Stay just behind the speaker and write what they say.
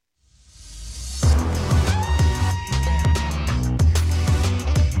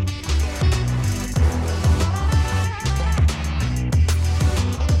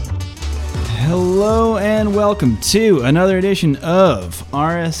welcome to another edition of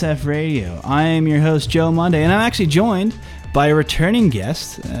RSF Radio. I am your host, Joe Monday, and I'm actually joined by a returning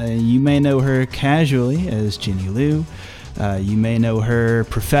guest. You may know her casually as Ginny Lou. You may know her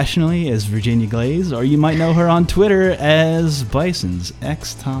professionally as Virginia Glaze, or you might know her on Twitter as Bison's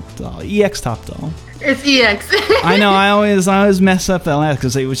X-Top Doll. EX-Top Doll. It's EX. I know, I always mess up that last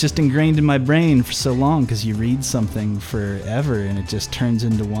because it was just ingrained in my brain for so long because you read something forever and it just turns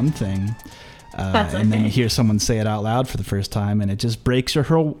into one thing. That's okay. And then you hear someone say it out loud for the first time and it just breaks your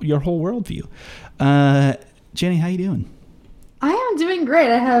whole worldview. Jenny, how you doing? I am doing great.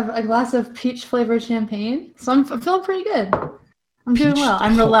 I have a glass of peach-flavored champagne, so I'm feeling pretty good. I'm doing well.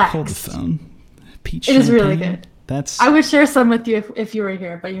 I'm relaxed. Hold the phone. Peach It champagne? is really good. That's. I would share some with you if you were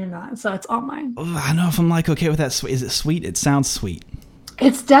here, but you're not, so it's all mine. I don't know if I'm okay with that. Is it sweet? It sounds sweet.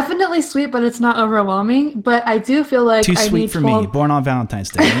 It's definitely sweet, but it's not overwhelming. But I do feel like Too sweet for me. Born on Valentine's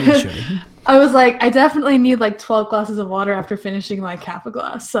Day. I need sugar. I was like, I definitely need 12 glasses of water after finishing half a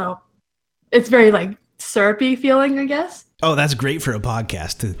glass. So it's very syrupy feeling, I guess. Oh, that's great for a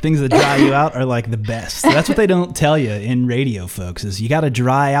podcast. The things that dry you out are the best. That's what they don't tell you in radio, folks, is you got to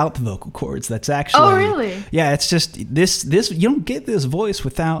dry out the vocal cords. That's actually... Oh, really? Yeah, it's just this you don't get this voice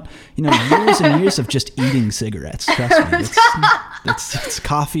without, years and years of just eating cigarettes. Trust me. It's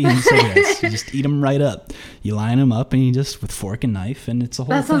coffee and cigarettes. You just eat them right up. You line them up and you just, with fork and knife, and it's a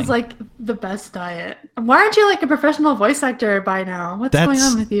whole thing. That sounds like the best diet. Why aren't you a professional voice actor by now? What's going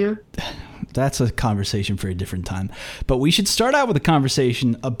on with you? That's a conversation for a different time. But we should start out with a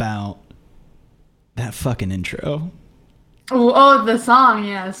conversation about that fucking intro. Oh, the song,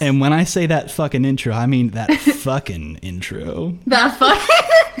 yes. And when I say that fucking intro, I mean that fucking intro. That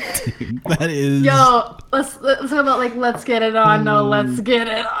fucking... Dude, that is... Yo, let's talk about Let's Get It On. No, let's get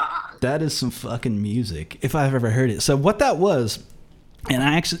it on. That is some fucking music, if I've ever heard it. So what that was... And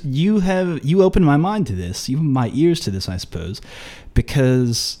I actually, you opened my mind to this, you opened my ears to this, I suppose,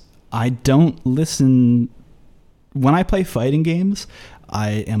 because I don't listen, when I play fighting games, I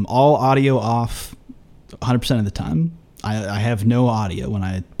am all audio off 100% of the time. I have no audio when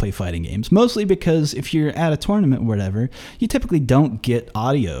I play fighting games, mostly because if you're at a tournament or whatever, you typically don't get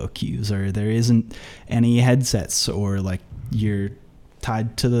audio cues, or there isn't any headsets, or you're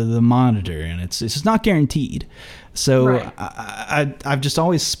tied to the monitor, and it's just not guaranteed. So right. I've just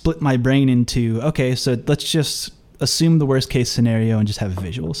always split my brain into, okay, so let's just assume the worst case scenario and just have a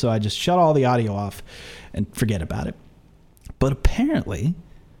visual. So I just shut all the audio off and forget about it. But apparently,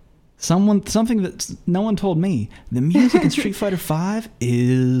 something that no one told me, the music in Street Fighter V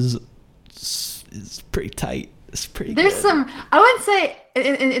is pretty tight. It's pretty There's good. some, I wouldn't say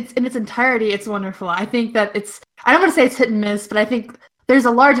in its entirety it's wonderful. I think that I don't want to say it's hit and miss, but I think there's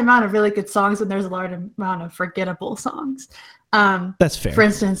a large amount of really good songs and there's a large amount of forgettable songs. That's fair. For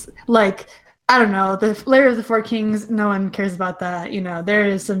instance, I don't know, the Lair of the Four Kings, no one cares about that. There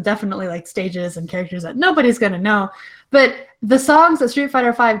is some definitely stages and characters that nobody's going to know. But the songs that Street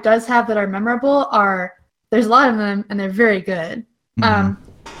Fighter V does have that are memorable there's a lot of them and they're very good.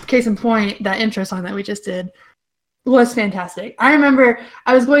 Mm-hmm. Case in point, that intro song that we just did was fantastic. I remember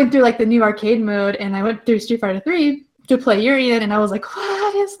I was going through the new arcade mode and I went through Street Fighter 3 to play Urian and I was like,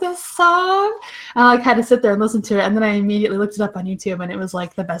 what is this song? I had to sit there and listen to it, and then I immediately looked it up on YouTube and it was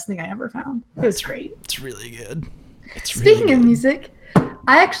the best thing I ever found. It was great. It's really good. Speaking of music,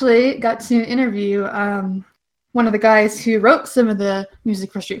 I actually got to interview one of the guys who wrote some of the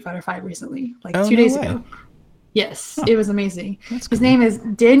music for Street Fighter V recently, 2 days ago. Yes, It was amazing. His name is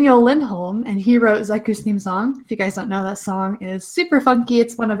Daniel Lindholm, and he wrote Zeku's theme song. If you guys don't know, that song is super funky.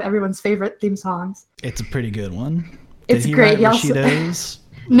 It's one of everyone's favorite theme songs. It's a pretty good one. It's great. He also...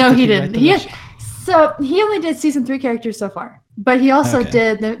 No, he didn't. So he only did season 3 characters so far, but he also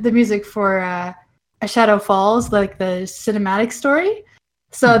did the music for A Shadow Falls, the cinematic story.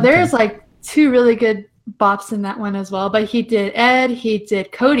 So there's 2 really good bops in that one as well. But he did Ed, he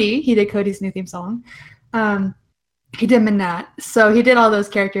did Cody, he did Cody's new theme song. He did Minat. So he did all those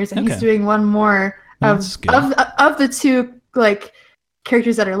characters, and he's doing one more of the 2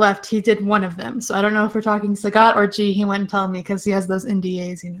 characters that are left. He did one of them. So I don't know if we're talking Sagat or G. He wouldn't tell me because he has those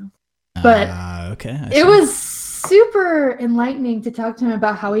NDAs, But it was super enlightening to talk to him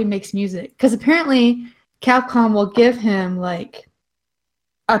about how he makes music, because apparently Capcom will give him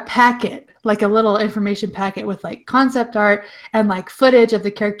a packet, a little information packet with concept art and footage of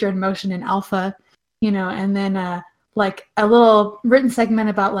the character in motion in alpha, and then a little written segment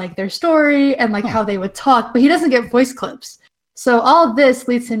about their story and how they would talk, but he doesn't get voice clips. So all of this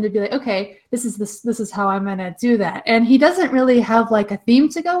leads him to be okay, this is how I'm gonna do that. And he doesn't really have a theme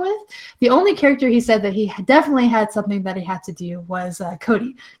to go with. The only character he said that he definitely had something that he had to do was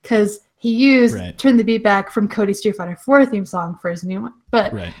Cody, because he used Turn the Beat Back from Cody's Street Fighter 4 theme song for his new one.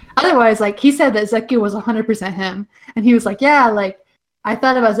 But otherwise, like, he said that Zeku was 100% him. And he was like, yeah, like, I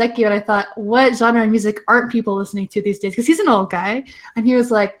thought about Zeku and I thought, what genre of music aren't people listening to these days? Because he's an old guy. And he was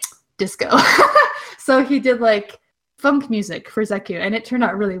like, disco. So he did like funk music for Zeku, and it turned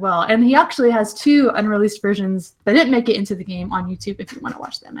out really well. And he actually has 2 unreleased versions that didn't make it into the game on YouTube if you want to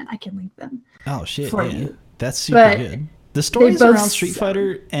watch them, and I can link them. Oh, shit. For you. That's super good. The stories around Street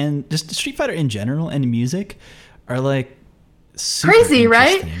Fighter and just Street Fighter in general and music are like super crazy,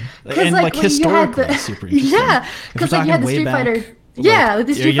 right? And like historically super interesting. Yeah, because like you had the Street Fighter. Like,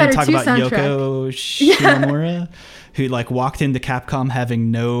 the Street Fighter 2 soundtrack. Yoko Shimomura, who like walked into Capcom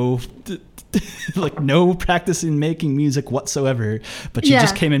having no practice in making music whatsoever, but she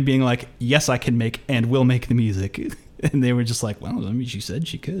just came in being like, yes, I can make and will make the music. And they were just like, well, I mean, she said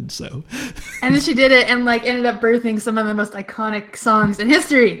she could, so. And then she did it and like ended up birthing some of the most iconic songs in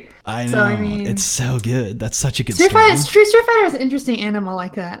history. I know. So, I mean, it's so good. That's such a good Street Fighter is an interesting animal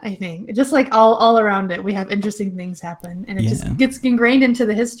like that, I think. Just like all around it, we have interesting things happen. And it just gets ingrained into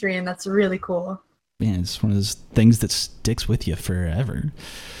the history, and that's really cool. Yeah, it's one of those things that sticks with you forever.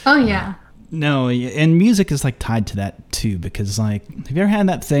 Oh, yeah. No, and music is like tied to that too, because like, have you ever had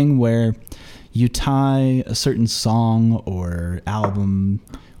that thing where you tie a certain song or album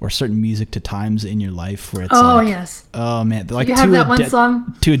or certain music to times in your life where it's oh man, like you have that one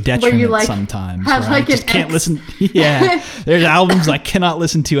song to a detriment you like, sometimes where like I just can't listen. Yeah, there's albums I cannot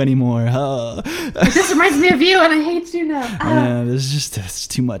listen to anymore. It just reminds me of you, and I hate you now. Yeah, it's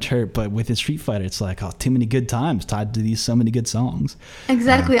too much hurt. But with the Street Fighter, it's like, oh, too many good times tied to so many good songs.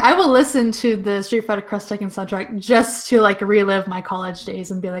 Exactly. I will listen to the Street Fighter Cross Tekken soundtrack just to like relive my college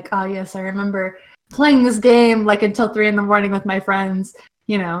days and be like, oh yes, I remember playing this game like until 3 a.m. with my friends.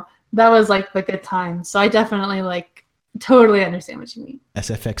 You know, that was like the good time. So I definitely like totally understand what you mean.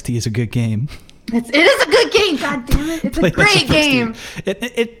 SFXT is a good game. It is a good game. God damn it! It's a great game.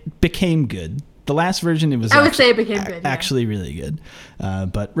 It became good. The last version, I would say it became good. Actually, really good.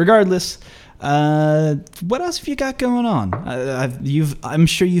 But regardless, what else have you got going on? I'm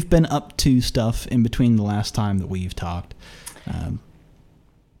sure you've been up to stuff in between the last time that we've talked,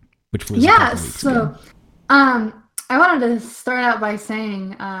 which was a couple weeks ago. I wanted to start out by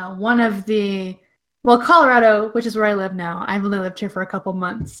saying Colorado, which is where I live now. I've only lived here for a couple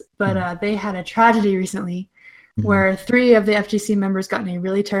months, but they had a tragedy recently where 3 of the FGC members got in a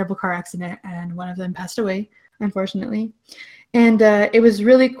really terrible car accident, and one of them passed away, unfortunately. And it was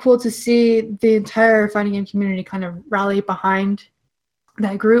really cool to see the entire fighting game community kind of rally behind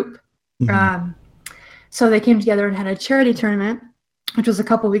that group. So they came together and had a charity tournament, which was a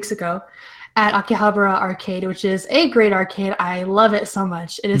couple weeks ago, at Akihabara Arcade, which is a great arcade. I love it so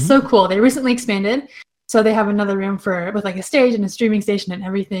much. It is so cool. They recently expanded, so they have another room with like a stage and a streaming station and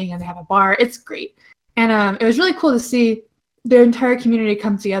everything, and they have a bar. It's great. And it was really cool to see their entire community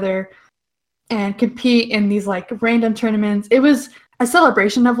come together and compete in these like random tournaments. It was a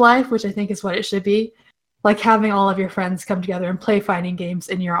celebration of life, which I think is what it should be. Like having all of your friends come together and play fighting games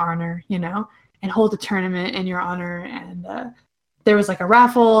in your honor, you know, and hold a tournament in your honor. And there was like a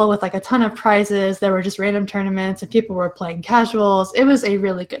raffle with like a ton of prizes. There were just random tournaments and people were playing casuals. It was a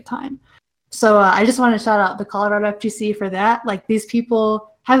really good time. So I just want to shout out the Colorado FGC for that. Like these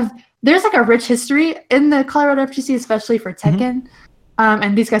people there's like a rich history in the Colorado FGC, especially for Tekken.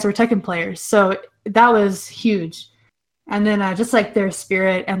 And these guys were Tekken players. So that was huge. And then just like their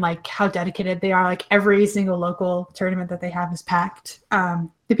spirit and like how dedicated they are, like every single local tournament that they have is packed.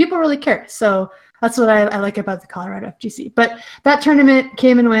 The people really care. So that's what I like about the Colorado FGC. But that tournament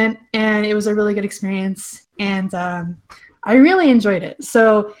came and went, and it was a really good experience. And I really enjoyed it.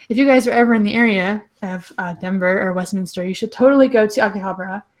 So if you guys are ever in the area of Denver or Westminster, you should totally go to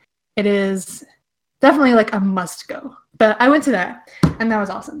Akihabara. It is definitely like a must go. But I went to that, and that was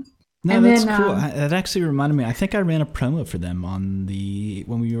awesome. No, and that's cool. That actually reminded me. I think I ran a promo for them when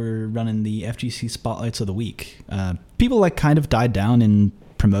we were running the FGC Spotlights of the Week. People like kind of died down in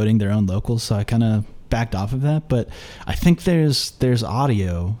promoting their own locals, so I kind of backed off of that. But I think there's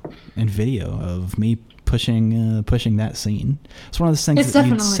audio and video of me pushing that scene. It's one of those things that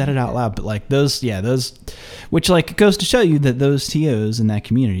you said it out loud, but like those, which like goes to show you that those TOs in that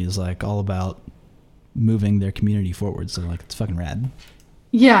community is like all about moving their community forward. So like it's fucking rad.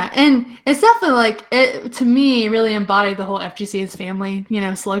 Yeah, and it's definitely like it to me really embodied the whole FGC's family,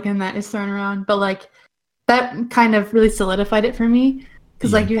 slogan that is thrown around. But like that kind of really solidified it for me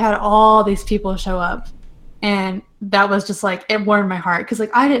because like you had all these people show up, and that was just like it warmed my heart because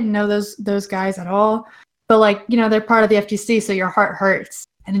like I didn't know those guys at all, but like they're part of the FGC, so your heart hurts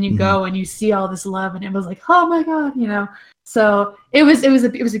and then you go and you see all this love, and it was like, oh my god, you know. So it was a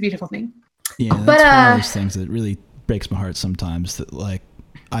beautiful thing. Yeah, that's one of those things that really breaks my heart sometimes. That like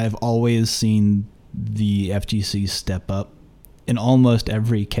I've always seen the FGC step up in almost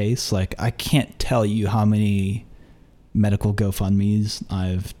every case. Like I can't tell you how many medical GoFundMes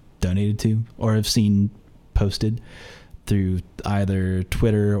I've donated to or have seen posted through either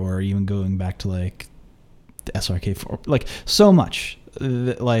Twitter or even going back to like the SRK4, like so much.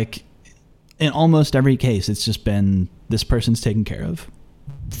 Like in almost every case, it's just been this person's taken care of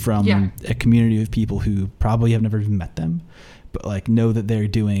from a community of people who probably have never even met them, but like know that they're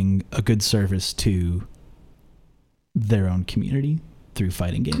doing a good service to their own community through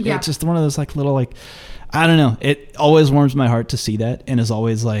fighting games. Yeah. It's just one of those like little, like, I don't know. It always warms my heart to see that, and is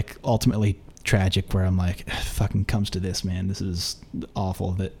always like ultimately tragic where I'm like, fucking comes to this, man. This is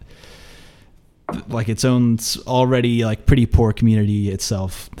awful that like its own already like pretty poor community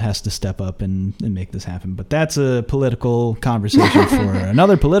itself has to step up and make this happen. But that's a political conversation for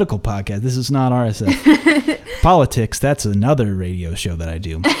another political podcast. This is not RSF politics. That's another radio show that I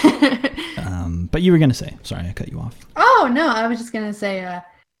do. But you were going to say, sorry, I cut you off. Oh no, I was just going to say,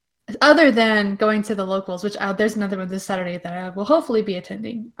 other than going to the locals, which there's another one this Saturday that I will hopefully be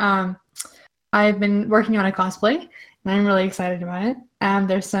attending. I've been working on a cosplay and I'm really excited about it.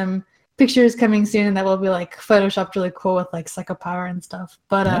 There's some pictures coming soon that will be like photoshopped really cool with like psycho power and stuff.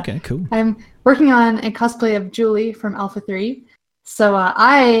 But okay, cool. I'm working on a cosplay of Julie from Alpha 3. So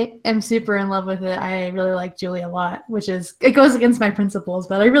I am super in love with it. I really like Julie a lot, it goes against my principles,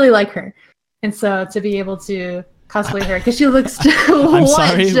 but I really like her. And so to be able to cosplay her, because she looks I'm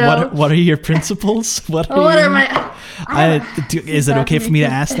sorry, what are your principles? What are my is it okay for me to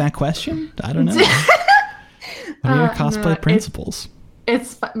ask that question? I don't know. What are your cosplay principles?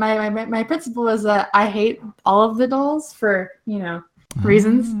 It's my principle is that I hate all of the dolls for,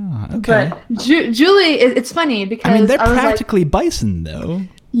 reasons. Okay. But Julie, it's funny because I mean, they're practically like, bison, though.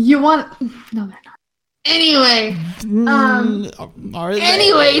 No, they're not. Anyway,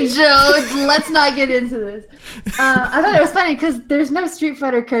 anyway, Joe, let's not get into this. I thought it was funny because there's no Street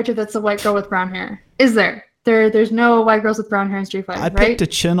Fighter character that's a white girl with brown hair, is there? There's no white girls with brown hair in Street Fighter. I picked a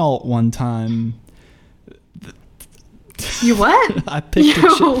Chin alt one time. You what? I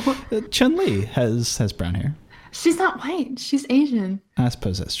picked Chun-Li has brown hair. She's not white. She's Asian. I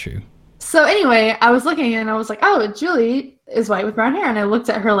suppose that's true. So anyway, I was looking and I was like, oh, Julie is white with brown hair. And I looked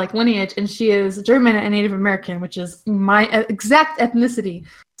at her like lineage and she is German and Native American, which is my exact ethnicity.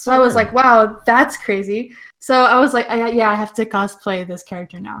 So I was like, wow, that's crazy. So I was like, I have to cosplay this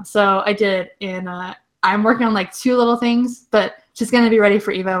character now. So I did. And I'm working on like 2 little things, but she's going to be ready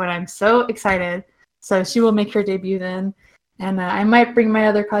for Evo and I'm so excited. So she will make her debut then. And I might bring my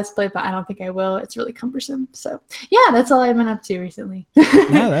other cosplay, but I don't think I will. It's really cumbersome. So, yeah, that's all I've been up to recently.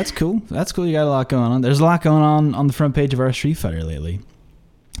 Yeah, that's cool. That's cool. You got a lot going on. There's a lot going on the front page of our Street Fighter lately,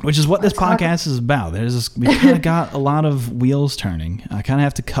 which is what this podcast is about. We kind of got a lot of wheels turning. I kind of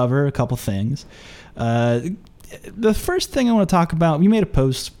have to cover a couple things. The first thing I want to talk about, we made a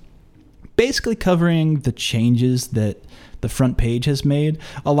post basically covering the changes that the front page has made.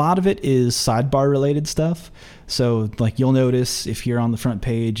 A lot of it is sidebar related stuff. So like you'll notice if you're on the front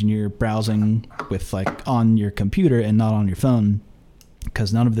page and you're browsing with like on your computer and not on your phone,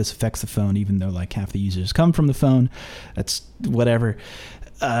 because none of this affects the phone, even though like half the users come from the phone. That's whatever.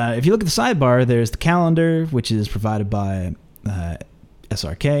 If you look at the sidebar, there's the calendar, which is provided by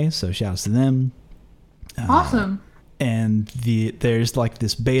SRK. So shout outs to them. Awesome. And there's like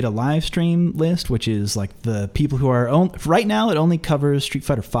this beta live stream list, which is like the people who are right now. It only covers Street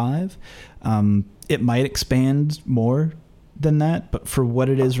Fighter V. It might expand more than that, but for what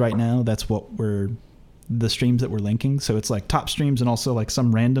it is right now, that's what the streams that we're linking. So it's like top streams and also like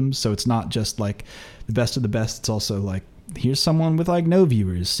some randoms. So it's not just like the best of the best. It's also like, here's someone with like no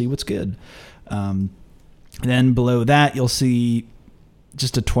viewers. See what's good. Then below that, you'll see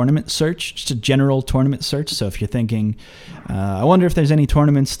just a tournament search, just a general tournament search. So if you're thinking, I wonder if there's any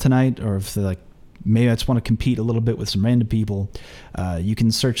tournaments tonight, or if they're like, maybe I just want to compete a little bit with some random people, you can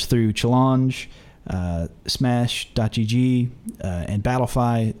search through Challenge, Smash.gg, and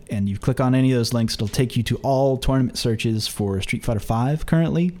Battlefy, and you click on any of those links, it'll take you to all tournament searches for Street Fighter V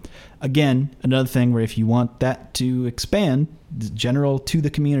currently. Again, another thing where if you want that to expand, general to the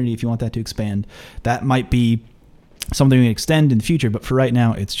community, if you want that to expand, that might be something we can extend in the future, but for right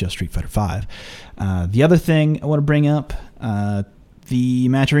now, it's just Street Fighter V. The other thing I want to bring up, the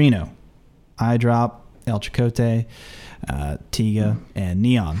Matcherino, iDrop, El Chicote, Tiga, and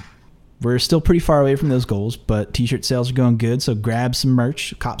Neon. we're still pretty far away from those goals, but t-shirt sales are going good. So grab some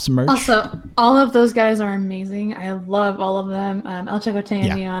merch, cop some merch. Also, all of those guys are amazing. I love all of them. El Chicote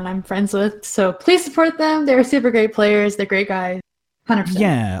and Neon, I'm friends with. So please support them. They're super great players. They're great guys. 100%.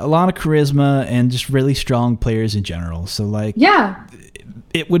 Yeah, a lot of charisma and just really strong players in general. So like, yeah,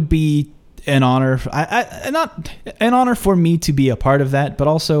 it would be an honor. Not an honor for me to be a part of that, but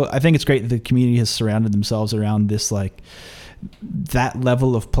also I think it's great that the community has surrounded themselves around this like that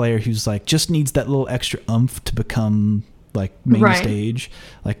level of player who's like just needs that little extra oomph to become like main stage,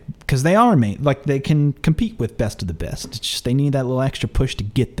 like because they are main, like they can compete with best of the best. It's just they need that little extra push to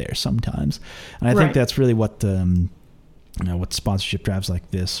get there sometimes, and I think that's really what what sponsorship drives like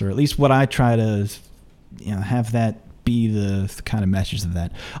this, or at least what I try to have that be the kind of message of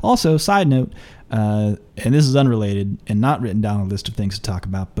that. Also, side note, and this is unrelated and not written down on a list of things to talk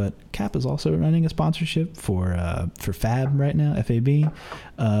about, but Cap is also running a sponsorship for Fab right now, FAB.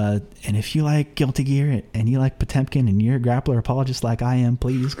 And if you like Guilty Gear and you like Potemkin and you're a grappler apologist like I am,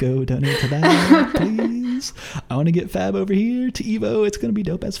 please go donate to that. Please. I want to get Fab over here to Evo. It's going to be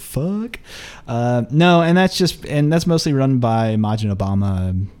dope as fuck. No, and that's mostly run by Majin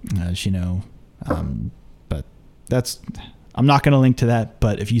Obama, Shino. But I'm not going to link to that,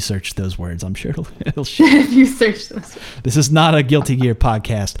 but if you search those words, I'm sure it'll show. If you search those words. This is not a Guilty Gear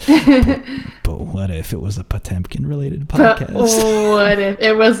podcast. but what if it was a Potemkin related podcast? But what if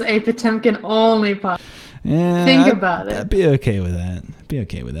it was a Potemkin only podcast? Yeah, Think about it. I'd be okay with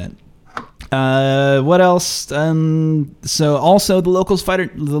that. What else? So also the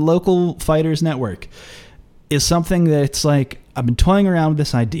Local Fighters Network is something that's like, I've been toying around with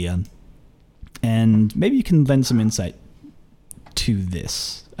this idea, and maybe you can lend some insight to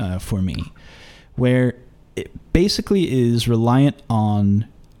this for me, where it basically is reliant on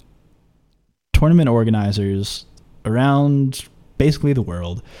tournament organizers around basically the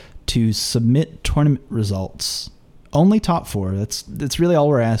world to submit tournament results. Only top 4. That's really all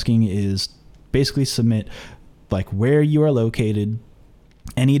we're asking, is basically submit like where you are located,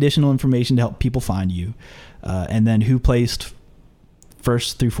 any additional information to help people find you, and then who placed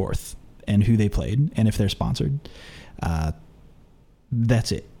 1st through 4th and who they played and if they're sponsored.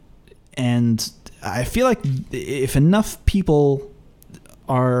 That's it. And I feel like if enough people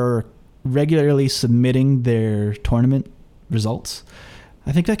are regularly submitting their tournament results,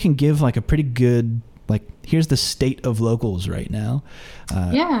 I think that can give like a pretty good, like, here's the state of locals right now.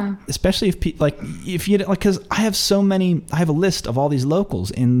 Yeah. Especially if you like, because I have a list of all these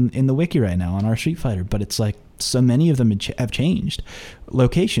locals in the wiki right now on our Street Fighter, but it's like so many of them have changed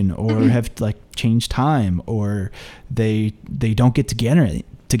location or have like changed time, or they don't get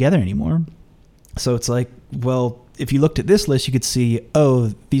together anymore. So it's like, well, if you looked at this list, you could see,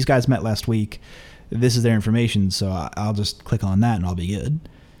 oh, these guys met last week. This is their information, so I'll just click on that and I'll be good.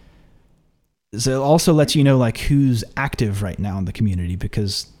 So it also lets you know like who's active right now in the community,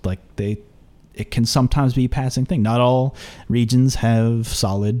 because like it can sometimes be a passing thing. Not all regions have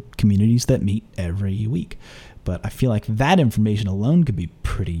solid communities that meet every week, but I feel like that information alone could be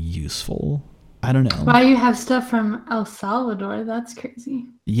pretty useful. I don't know. Why you have stuff from El Salvador? That's crazy.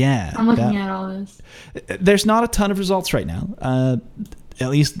 Yeah. I'm looking at all this. There's not a ton of results right now. At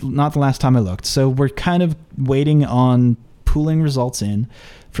least not the last time I looked. So we're kind of waiting on pooling results in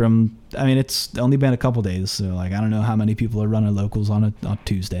from, I mean, it's only been a couple days. So like, I don't know how many people are running locals on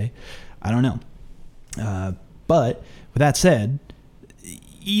Tuesday. I don't know. But with that said,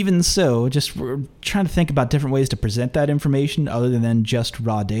 even so, just we're trying to think about different ways to present that information other than just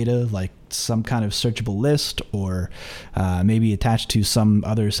raw data, like some kind of searchable list, or maybe attached to some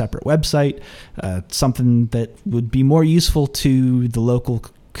other separate website, something that would be more useful to the local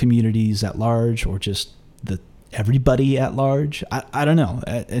communities at large, or just everybody at large. I don't know.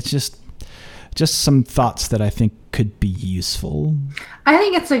 It's just some thoughts that I think could be useful. I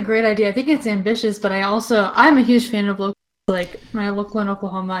think it's a great idea. I think it's ambitious, but I'm a huge fan of local. Like my local in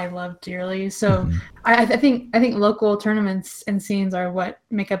Oklahoma, I love dearly. So I think local tournaments and scenes are what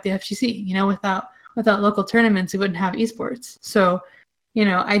make up the FGC. You know, without local tournaments, we wouldn't have esports. So, you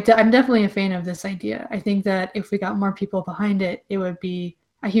know, I'm definitely a fan of this idea. I think that if we got more people behind it, it would be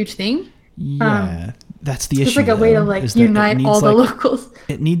a huge thing. Yeah, that's the issue. It's like a way to like unite all the locals.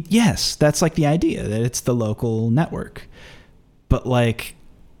 Yes, that's like the idea, that it's the local network. But like,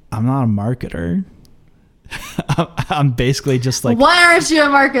 I'm not a marketer. I'm basically just like, why aren't you a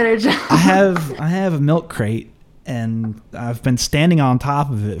marketer, John? I have a milk crate, and I've been standing on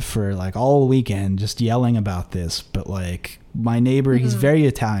top of it for like all weekend just yelling about this. But like my neighbor, he's very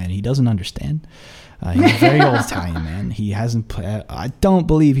Italian. He doesn't understand. He's a very old Italian man. He hasn't I don't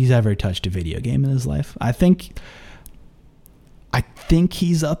believe he's ever touched a video game in his life. I think I think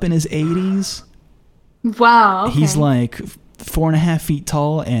he's up in his 80s. Wow. Okay. He's like 4.5 feet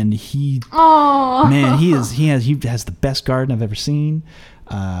tall, and he has the best garden I've ever seen.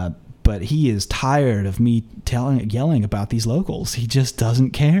 But he is tired of me yelling about these locals. He just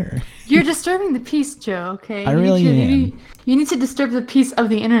doesn't care. You're disturbing the peace, Joe. Okay. I really am. You need to disturb the peace of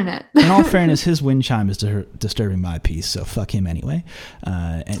the internet. In all fairness, his wind chime is disturbing my peace, so fuck him anyway.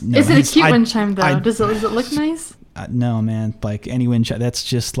 Is it a cute wind chime though? Does it look nice? No, man. Like any wind chime, that's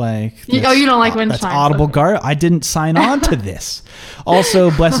just like. You don't like wind chimes? That's audible okay. I didn't sign on to this.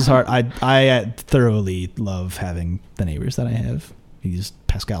 Also, bless his heart, I thoroughly love having the neighbors that I have.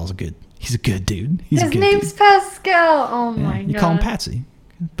 Pascal's he's a good dude. His name's Pascal. Oh my god. You call him Patsy.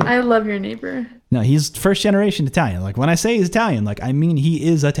 But I love your neighbor. No, he's first generation Italian. Like when I say he's Italian, like I mean he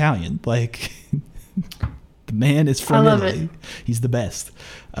is Italian. Like the man is from Italy. He's the best.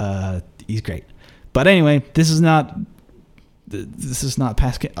 He's great. But anyway, this is not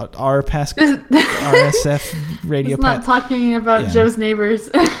Pascal, RSF radio. It's not talking about Joe's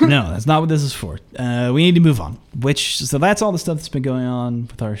neighbors. No, that's not what this is for. We need to move on. So that's all the stuff that's been going on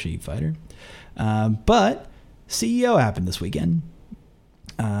with our Street Fighter. But CEO happened this weekend.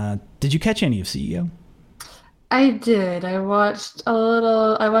 Did you catch any of CEO? I did. I watched a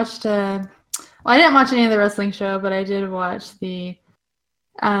little. I didn't watch any of the wrestling show, but I did watch the.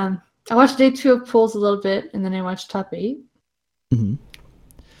 I watched day 2 of Pools a little bit, and then I watched Top 8. Mm-hmm.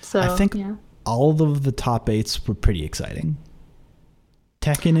 So I think all of the top 8s were pretty exciting.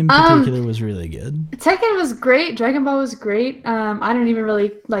 Tekken in particular was really good. Tekken was great. Dragon Ball was great. I don't even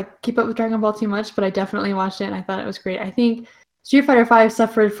really keep up with Dragon Ball too much, but I definitely watched it and I thought it was great. I think Street Fighter V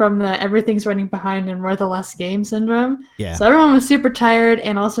suffered from the everything's running behind and we're the last game syndrome. Yeah. So everyone was super tired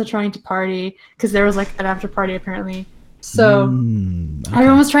and also trying to party because there was an after party apparently. So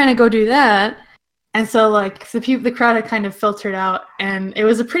everyone was trying to go do that. And so the crowd had kind of filtered out and it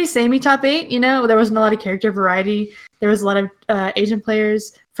was a pretty samey top 8, there wasn't a lot of character variety. There was a lot of Asian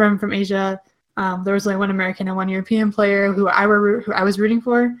players from Asia. There was only one American and one European player who I was rooting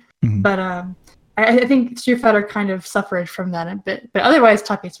for. Mm-hmm. But I think Street Fighter kind of suffered from that a bit. But otherwise,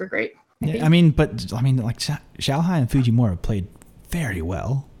 top 8s were great. I mean, Xiaohai and Fujimura played very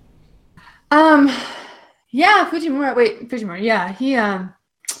well. Yeah, Fujimura. Yeah,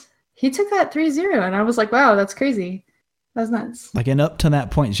 he took that 3-0, and I was like, wow, that's crazy. That's nuts. And up to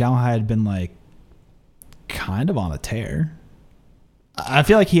that point, Xiaohai had been kind of on a tear. I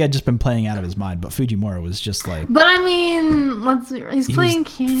feel like he had just been playing out of his mind, but Fujimura was just like. But I mean, he's playing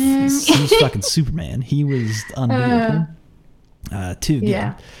Kim. He's fucking Superman. He was unbeatable. Too good.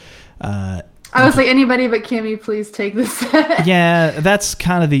 Yeah. I was like, anybody but Kimmy, please take this. Yeah, that's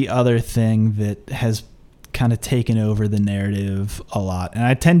kind of the other thing that has kind of taken over the narrative a lot, and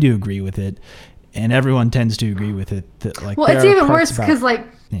I tend to agree with it, and everyone tends to agree with it. That it's even worse because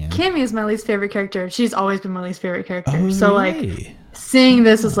Kimmy is my least favorite character. She's always been my least favorite character. Oh, so really? Seeing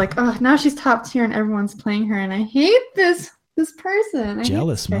this is now she's top tier and everyone's playing her, and I hate this person.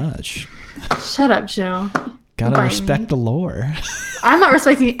 Jealous much. Shut up, Joe. Gotta respect the lore. I'm not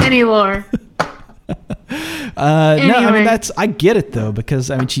respecting any lore. Anyway. No, I mean I get it though,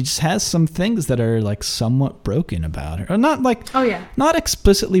 because she just has some things that are somewhat broken about her, or not not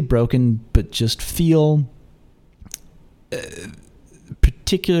explicitly broken, but just feel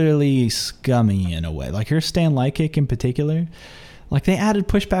particularly scummy in a way. Her stand light kick in particular, they added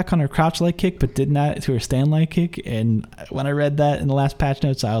pushback on her crouch leg kick, but didn't add it to her stand light kick. And when I read that in the last patch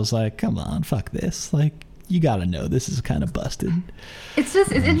notes, I was like, come on, fuck this. You gotta know this is kind of busted. It's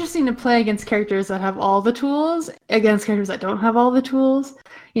interesting to play against characters that have all the tools against characters that don't have all the tools,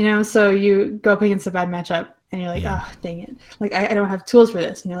 so you go up against a bad matchup and you're like, oh, dang it. I don't have tools for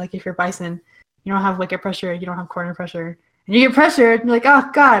this. If you're Bison, you don't have wicket pressure, you don't have corner pressure, and you get pressured, and you're like,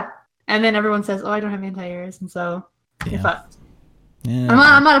 oh god. And then everyone says, oh, I don't have anti-airs, and so you're fucked. Yeah.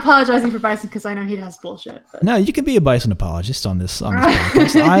 I'm not apologizing for Bison because I know he has bullshit. But. No, you can be a Bison apologist on this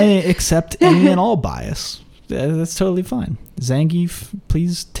podcast. I accept any and all bias. That's totally fine. Zangief,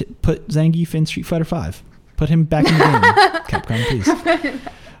 please put Zangief in Street Fighter V. Put him back in the game. Capcom, please.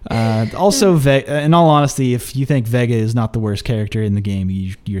 Also, in all honesty, if you think Vega is not the worst character in the game,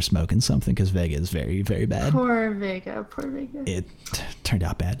 you're smoking something, because Vega is very, very bad. Poor Vega. It turned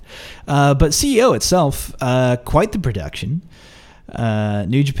out bad. But CEO itself, quite the production.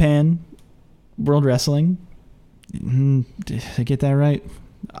 New Japan World Wrestling. Did I get that right?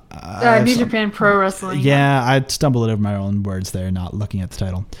 New Japan Pro Wrestling. Yeah, I stumbled over my own words there, not looking at the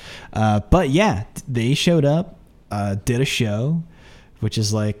title. But yeah, they showed up, did a show, which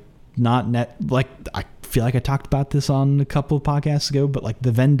is not net. feel like I talked about this on a couple of podcasts ago, but like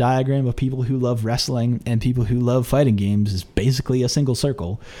the Venn diagram of people who love wrestling and people who love fighting games is basically a single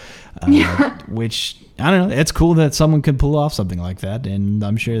circle, which I don't know. It's cool that someone could pull off something like that. And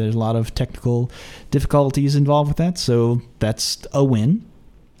I'm sure there's a lot of technical difficulties involved with that. So that's a win.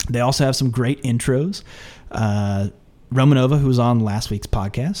 They also have some great intros. Romanova, who was on last week's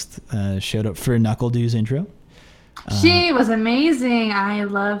podcast, showed up for Knuckle-Doo's intro. She was amazing. I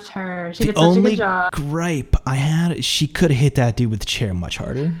loved her. She did such a good job. The only gripe I had, she could have hit that dude with the chair much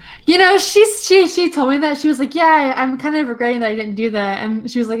harder. You know, she told me that. She was like, yeah, I'm kind of regretting that I didn't do that.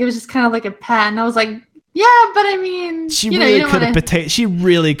 And she was like, it was just kind of like a pat. And I was like, yeah, but I mean, she really could have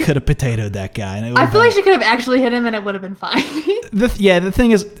potatoed that guy. And I feel like she could have actually hit him and it would have been fine. The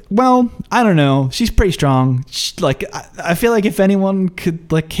thing is, well, I don't know. She's pretty strong. I feel like if anyone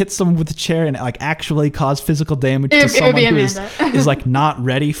could like hit someone with a chair and like actually cause physical damage to someone who is like not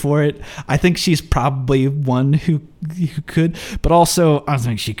ready for it, I think she's probably one who could. But also, I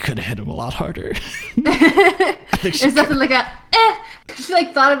think she could have hit him a lot harder. It's something like she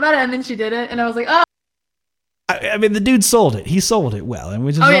like thought about it and then she did it, and I was like, oh. I mean, the dude sold it. He sold it well, and he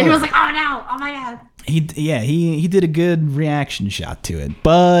was like, "Oh no, oh my god." He did a good reaction shot to it,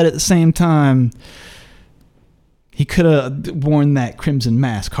 but at the same time, he could have worn that crimson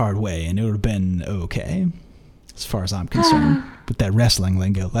mask hard way, and it would have been okay, as far as I'm concerned. With that wrestling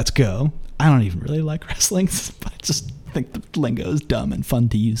lingo, let's go. I don't even really like wrestling, but I just think the lingo is dumb and fun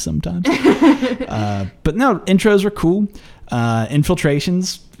to use sometimes. But no, intros were cool.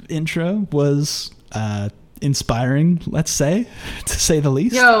 Infiltration's intro was inspiring, let's say, to say the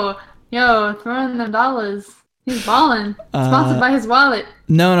least. Yo, throwing them dollars. He's balling. Sponsored by his wallet.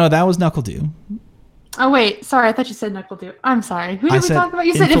 No, that was Knuckle-Doo. Oh, wait. Sorry, I thought you said Knuckle-Doo. I'm sorry. Who did we talk about?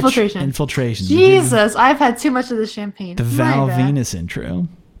 You said Infiltration. Infiltration. Jesus, I've had too much of the champagne. The Val Venus intro.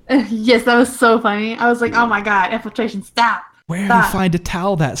 Yes, that was so funny. I was like, oh my god, Infiltration, stop. Where did he find a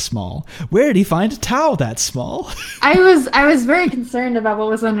towel that small? I was very concerned about what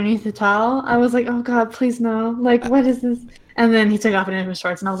was underneath the towel. I was like, oh god, please no. Like, what is this? And then he took off into his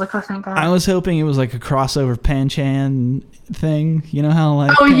shorts, and I was like, oh thank god. I was hoping it was like a crossover Pan-Chan thing. You know how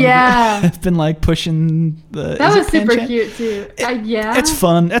like I've been like pushing the. That was super cute too. Yeah, it's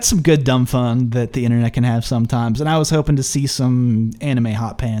fun. That's some good dumb fun that the internet can have sometimes. And I was hoping to see some anime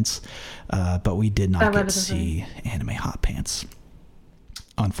hot pants, but we did not get to see anime hot pants,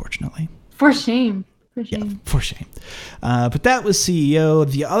 unfortunately. For shame. Yeah, for shame. But that was CEO.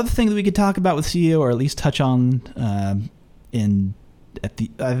 The other thing that we could talk about with CEO, or at least touch on, I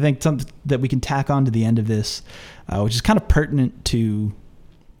think something that we can tack on to the end of this, which is kind of pertinent to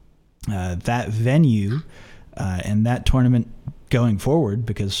that venue and that tournament going forward,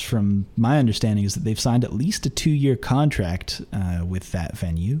 because from my understanding is that they've signed at least a 2-year contract with that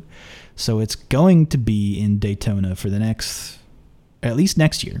venue. So it's going to be in Daytona for at least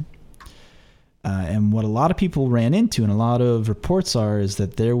next year. And what a lot of people ran into, and a lot of reports is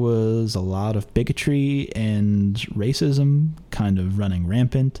that there was a lot of bigotry and racism kind of running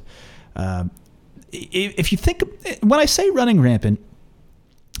rampant. If you think, when I say running rampant,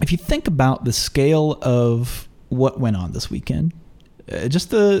 if you think about the scale of what went on this weekend,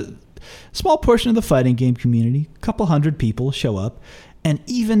 just a small portion of the fighting game community, a couple hundred people show up, and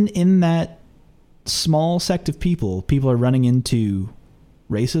even in that small sect of people are running into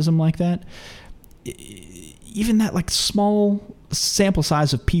racism like that. Even that like small sample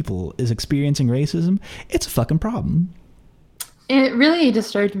size of people is experiencing racism. It's a fucking problem. It really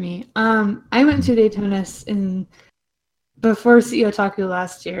disturbed me. I went to Daytona before CEO Taku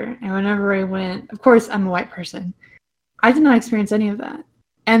last year, and whenever I went, of course I'm a white person, I did not experience any of that.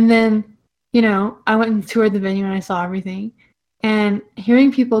 And then, I went and toured the venue and I saw everything, and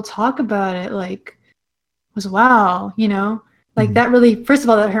hearing people talk about it was wow, Like that really, first of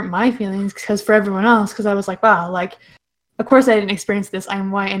all, that hurt my feelings, because for everyone else, because I was like, wow, of course I didn't experience this.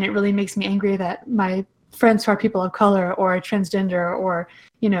 I'm white, and it really makes me angry that my friends who are people of color or transgender or,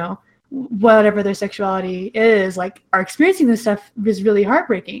 whatever their sexuality is, are experiencing this stuff is really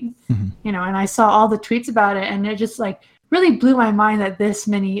heartbreaking, and I saw all the tweets about it, and it just really blew my mind that this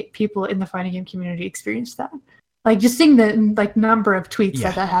many people in the fighting game community experienced that. Just seeing the number of tweets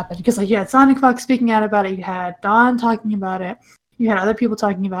that happened, because you had Sonic Fox speaking out about it, you had Dawn talking about it, you had other people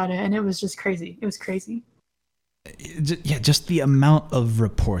talking about it, and it was just crazy. It was crazy. Yeah, just the amount of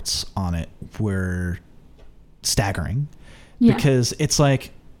reports on it were staggering, because it's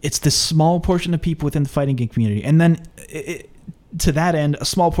this small portion of people within the fighting game community, and then to that end, a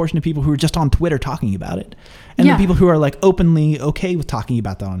small portion of people who are just on Twitter talking about it, and then people who are openly okay with talking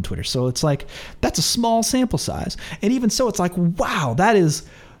about that on Twitter. So it's that's a small sample size, and even so, it's wow, that is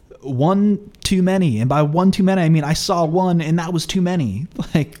one too many. And by one too many, I mean I saw one and that was too many.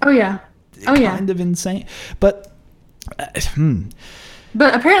 Like, kind of insane. But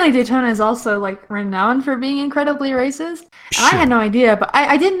But apparently Daytona is also like renowned for being incredibly racist. Sure. I had no idea, but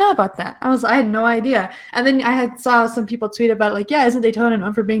I didn't know about that. I had no idea. And then I saw some people tweet about it, like, yeah, isn't Daytona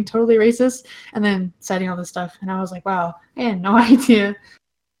known for being totally racist? And then citing all this stuff. And I was like, wow, I had no idea.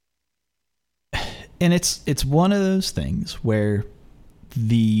 And it's one of those things where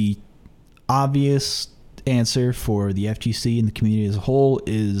the obvious answer for the FGC and the community as a whole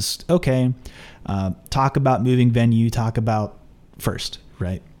is, okay, talk about moving venue, talk about first,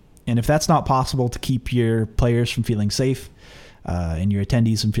 right? And if that's not possible to keep your players from feeling safe and your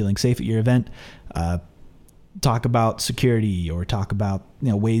attendees from feeling safe at your event, talk about security or talk about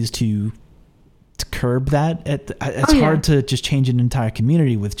ways to curb that. It's hard to just change an entire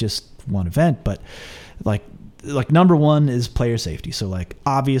community with just one event, but like number one is player safety. So like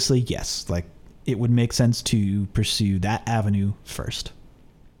obviously yes, like it would make sense to pursue that avenue first.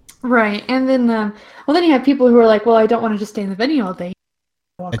 Right. And then, then you have people who are like, well, I don't want to just stay in the venue all day,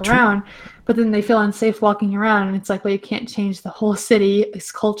 walk around, but then they feel unsafe walking around. And it's like, well, you can't change the whole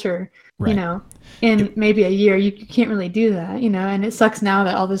city's culture, right. In maybe a year. You can't really do that, and it sucks now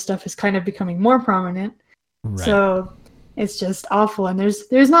that all this stuff is kind of becoming more prominent. Right. So it's just awful. And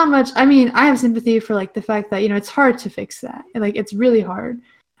there's not much, I mean, I have sympathy for like the fact that, it's hard to fix that. Like, it's really hard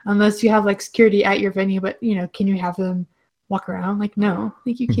unless you have like security at your venue, but can you have them walk around? Like, no,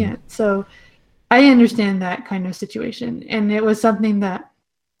 like you can't. So I understand that kind of situation. And it was something that,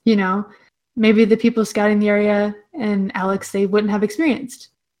 maybe the people scouting the area and Alex, they wouldn't have experienced.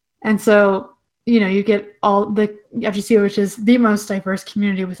 And so, you get all the FGC, which is the most diverse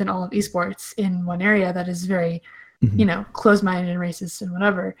community within all of esports, in one area that is very, closed-minded and racist and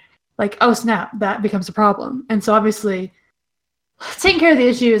whatever. Like, oh snap, that becomes a problem. And so obviously taking care of the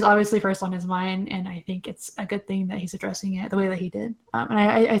issue is obviously first on his mind, and I think it's a good thing that he's addressing it the way that he did. And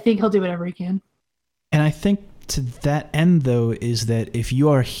I think he'll do whatever he can. And I think to that end, though, is that if you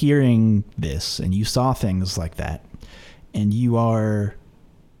are hearing this and you saw things like that, and you are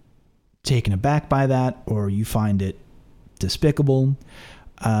taken aback by that, or you find it despicable,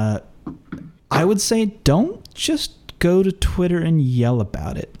 I would say don't just go to Twitter and yell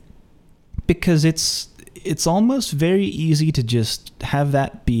about it, because it's almost very easy to just have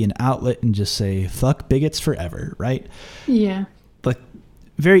that be an outlet and just say, fuck bigots forever, right? Yeah. Like,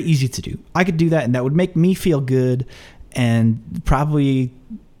 very easy to do. I could do that, and that would make me feel good, and probably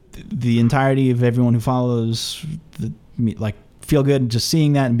the entirety of everyone who follows feel good just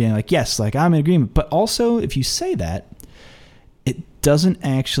seeing that and being like, yes, like I'm in agreement. But also, if you say that, it doesn't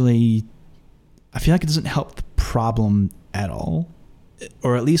actually, I feel like it doesn't help the problem at all,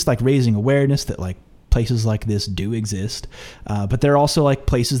 or at least like raising awareness that like places like this do exist. But there are also like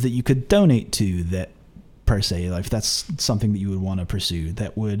places that you could donate to that, per se, like if that's something that you would want to pursue,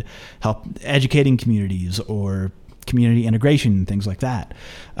 that would help educating communities or community integration and things like that.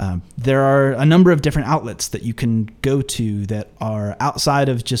 There are a number of different outlets that you can go to that are outside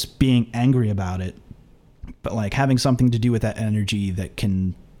of just being angry about it, but like having something to do with that energy that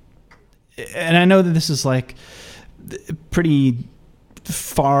can, and I know that this is like pretty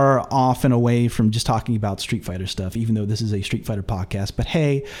far off and away from just talking about Street Fighter stuff, even though this is a Street Fighter podcast, but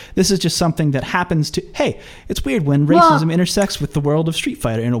hey, this is just something that happens to, hey, it's weird when racism intersects with the world of Street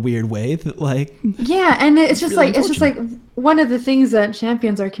Fighter in a weird way that like, yeah. And it's just really like, it's just like one of the things that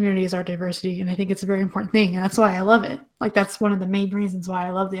champions our community is our diversity. And I think it's a very important thing. And that's why I love it. Like, that's one of the main reasons why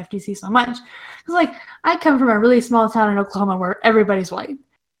I love the FGC so much. Because like, I come from a really small town in Oklahoma where everybody's white.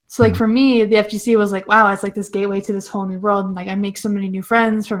 So like for me, the FGC was like, wow, it's like this gateway to this whole new world. And like, I make so many new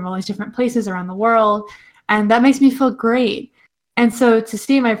friends from all these different places around the world. And that makes me feel great. And so to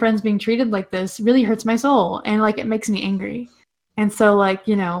see my friends being treated like this really hurts my soul. And like, it makes me angry. And so like,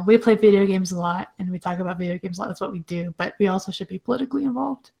 we play video games a lot and we talk about video games a lot. That's what we do. But we also should be politically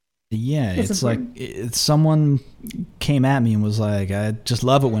involved. Yeah, it's important. Like someone came at me and was like, I just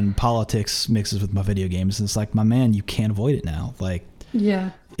love it when politics mixes with my video games. And it's like, my man, you can't avoid it now. Like, yeah.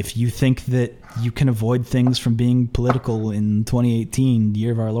 If you think that you can avoid things from being political in 2018, the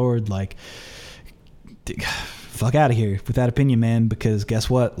year of our Lord, like, fuck out of here with that opinion, man, because guess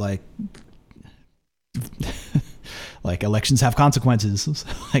what? Like, like elections have consequences.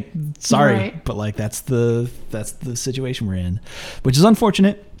 Like, sorry, right. But like, that's the situation we're in, which is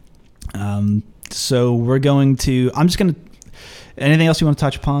unfortunate. So we're going to, anything else you want to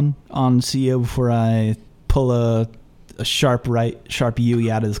touch upon on CEO before I pull a sharp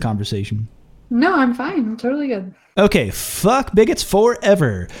Yui out of this conversation? No, I'm fine. I'm totally good. Okay, fuck bigots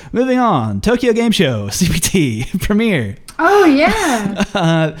forever. Moving on. Tokyo Game Show, CPT, premiere. Oh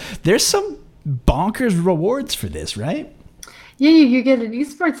yeah. There's some bonkers rewards for this, right? Yeah, you get an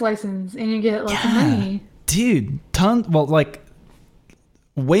esports license and you get lots of money. Dude,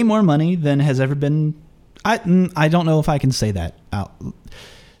 way more money than has ever been. I don't know if I can say that out.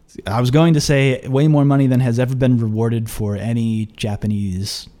 I was going to say way more money than has ever been rewarded for any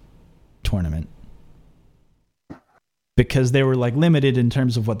Japanese tournament. Because they were like limited in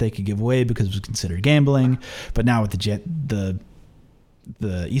terms of what they could give away because it was considered gambling. But now with the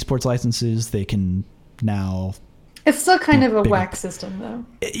esports licenses, they can now. It's still kind of a whack system, though.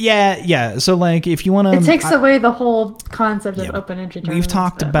 Yeah. So, like, if you want to... It takes away the whole concept of open entry tournaments. We've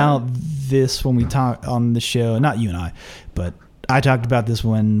talked about this when we talked on the show. Not you and I, but I talked about this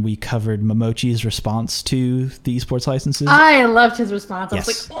when we covered Momochi's response to the esports licenses. I loved his response. Yes. I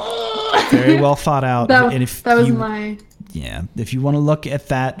was like, oh! Very well thought out. Yeah. If you want to look at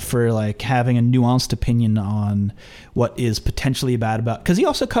that for like having a nuanced opinion on what is potentially bad about, because he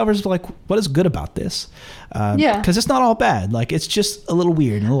also covers like what is good about this. Because it's not all bad. Like it's just a little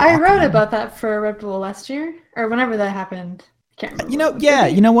weird. And a little I awkward. wrote about that for Red Bull last year or whenever that happened. I can't remember.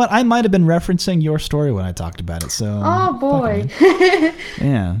 You know what? I might have been referencing your story when I talked about it. So oh boy.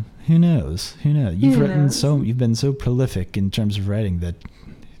 Yeah. Who knows? You've been so prolific in terms of writing that.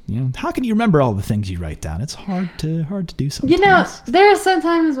 You know, how can you remember all the things you write down? It's hard to do sometimes. You know, there are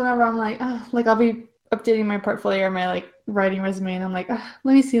sometimes whenever I'm like, I'll be updating my portfolio or my like writing resume, and I'm like,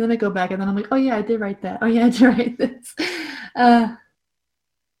 let me go back, and then I'm like, oh yeah, I did write that. Oh yeah, I did write this. No.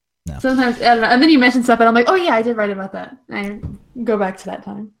 Sometimes I don't know, and then you mention stuff, and I'm like, oh yeah, I did write about that. I go back to that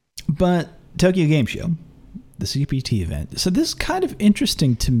time. But Tokyo Game Show, the CPT event. So this is kind of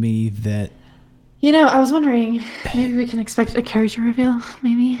interesting to me that. You know, I was wondering, maybe we can expect a character reveal,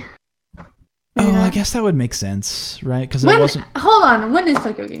 maybe? I guess that would make sense, right? Because Hold on, when is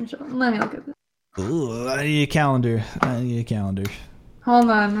Tokyo Game Show? Let me look at this. Ooh, I need a calendar. Hold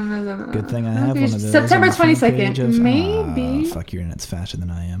on. Good thing I have one of those. September 22nd, maybe. Fuck, your internet's faster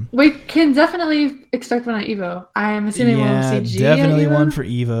than I am. We can definitely expect one at EVO. I'm assuming we'll see G. Definitely one for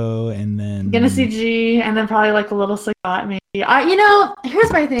EVO, and then gonna see G, and then probably like a little Sagat, maybe.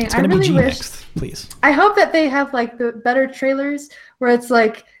 Here's my thing. I really wish. Next, please. I hope that they have like the better trailers where it's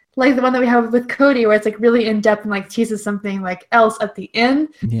like the one that we have with Cody, where it's like really in depth and like teases something like else at the end.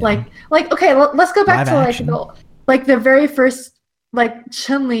 Yeah. Like okay, let's go back to the very first. Like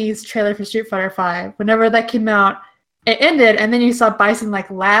Chun-Li's trailer for Street Fighter V, whenever that came out, it ended, and then you saw Bison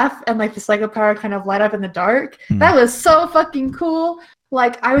like laugh and like the Psycho Power kind of light up in the dark. That was so fucking cool.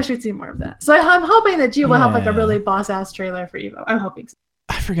 Like I wish we'd see more of that. So I'm hoping that G will have like a really boss ass trailer for EVO. I'm hoping so.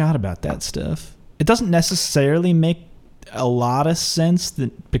 I forgot about that stuff. It doesn't necessarily make a lot of sense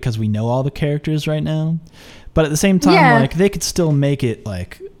because we know all the characters right now, but at the same time, like they could still make it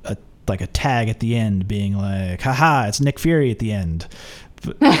like a tag at the end being like, haha, it's Nick Fury at the end.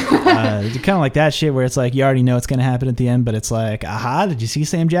 Kind of like that shit where it's like you already know it's going to happen at the end, but it's like, aha, did you see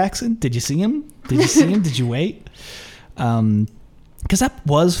Sam Jackson? Did you see him? Did you wait? Because that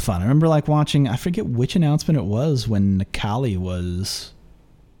was fun. I remember like watching, I forget which announcement it was when Nikali was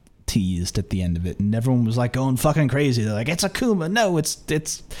teased at the end of it, and everyone was like going fucking crazy. They're like, it's Akuma. No,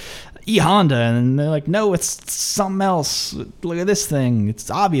 it's E Honda, and they're like, no, it's something else. Look at this thing.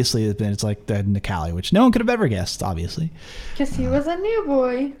 It's obviously it's like the Nikali, which no one could have ever guessed, obviously. Because he was a new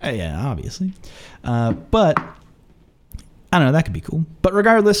boy. Yeah, obviously. But I don't know, that could be cool. But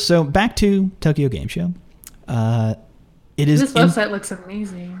regardless, so back to Tokyo Game Show. This website looks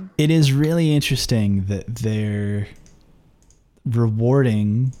amazing. It is really interesting that they're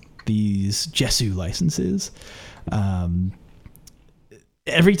rewarding these Jesu licenses.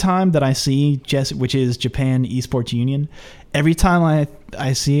 Every time that I see Jesu, which is Japan Esports Union, every time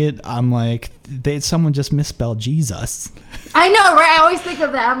I see it, I'm like, someone just misspelled Jesus. I know, right? I always think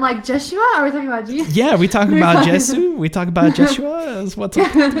of that. I'm like, Jeshua? Are we talking about Jesus? Yeah, we talk about Jesu. We talk about Jeshua.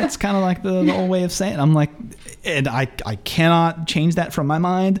 It's kind of like the old way of saying it. I'm like, and I cannot change that from my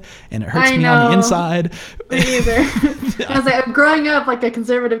mind, and it hurts me on the inside. Me either. I was like, growing up like a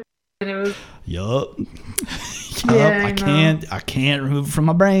conservative, and it was. Yup. Yeah, I can't remove it from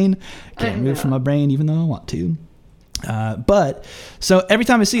my brain. Can't remove it from my brain, even though I want to. But so every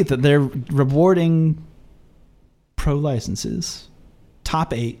time I see it, that they're rewarding pro licenses,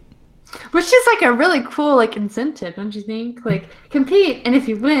 top 8, which is like a really cool like incentive, don't you think? Like compete, and if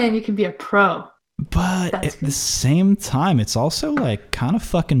you win, you can be a pro. But at the same time, it's also like kind of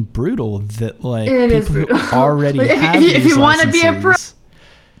fucking brutal that like people who already have if you want to be a pro.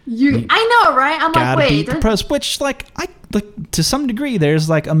 I know, right? I'm like, wait. Beat the pros, which to some degree, there's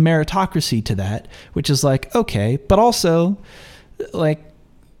like a meritocracy to that, which is like, okay, but also like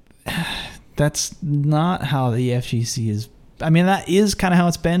That's not how the FGC is. I mean, that is kind of how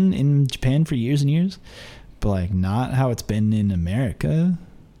it's been in Japan for years and years, but like not how it's been in America,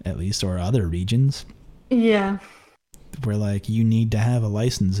 at least, or other regions. Yeah. Where like you need to have a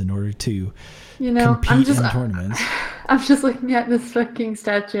license in order to compete in tournaments. I'm just looking at this fucking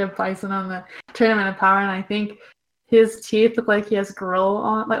statue of Bison on the Tournament of Power, and I think his teeth look like he has grill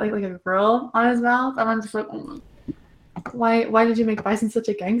on, like a grill on his mouth. And I'm just like, oh, why did you make Bison such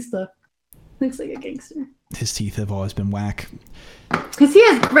a gangster? Looks like a gangster. His teeth have always been whack. Because he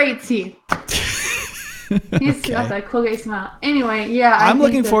has great teeth. He's got that Colgate smile. Anyway, yeah. I'm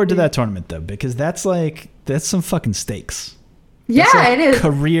looking forward to that tournament though, because that's some fucking stakes. Yeah, like it is.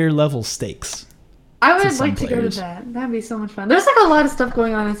 Career level stakes. I would like to go to that. That'd be so much fun. There's like a lot of stuff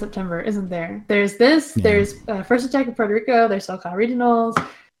going on in September, isn't there? There's this. Yeah. There's First Attack in Puerto Rico. There's SoCal Regionals.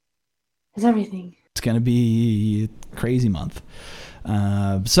 There's everything. It's gonna be a crazy month.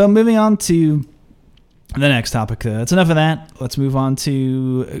 So moving on to the next topic. That's enough of that. Let's move on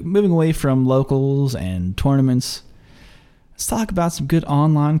to moving away from locals and tournaments. Let's talk about some good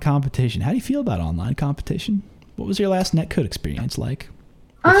online competition. How do you feel about online competition? What was your last netcode experience like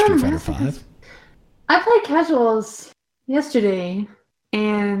with Street Fighter 5? I played casuals yesterday,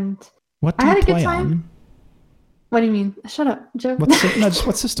 and what I had a good time. On? What do you mean? Shut up, Joe. Just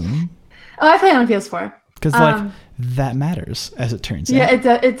what system? Oh, I played on PS4. Because that matters, as it turns out.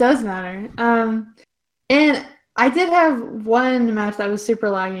 Yeah, it does matter. And I did have one match that was super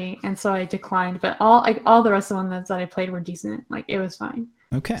laggy, and so I declined. But all the rest of the ones that I played were decent. Like, it was fine.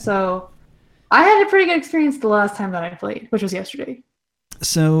 Okay. So I had a pretty good experience the last time that I played, which was yesterday.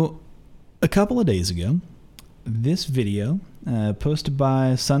 So a couple of days ago, this video posted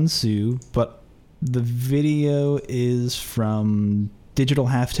by Sun Tzu, but the video is from Digital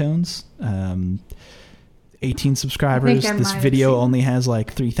Halftones. 18 subscribers. This video only has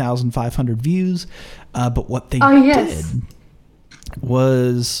like 3,500 views. But what they did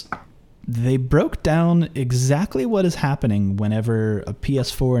was they broke down exactly what is happening whenever a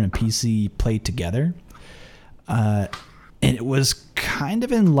PS4 and a PC play together. And it was kind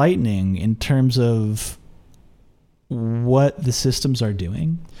of enlightening in terms of what the systems are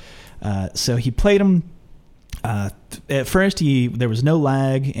doing. So he played them. At first, there was no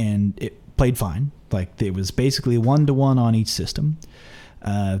lag, and it played fine. Like, it was basically 1-to-1 on each system.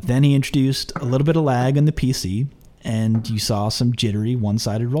 Then he introduced a little bit of lag in the PC, and you saw some jittery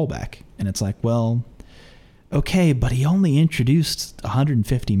one-sided rollback. And it's like, well, okay, but he only introduced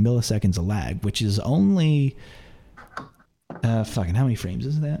 150 milliseconds of lag, which is only... how many frames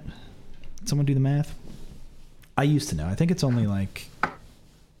is that? Did someone do the math? I used to know. I think it's only like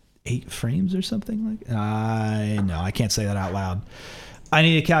 8 frames or something like that. No, I can't say that out loud. I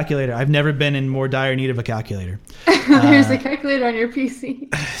need a calculator. I've never been in more dire need of a calculator. There's a calculator on your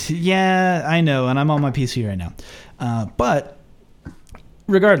PC. Yeah, I know, and I'm on my PC right now. But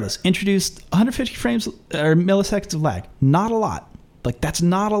regardless, introduced 150 frames or milliseconds of lag. Not a lot. Like, that's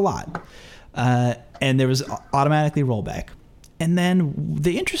not a lot. And there was automatically rollback. And then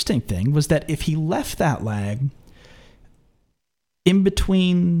the interesting thing was that if he left that lag in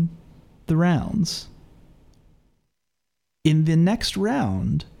between the rounds, in the next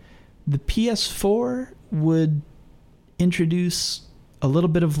round, the PS4 would introduce a little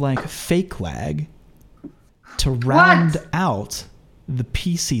bit of like fake lag to round out the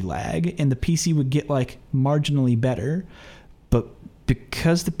PC lag, and the PC would get like marginally better. But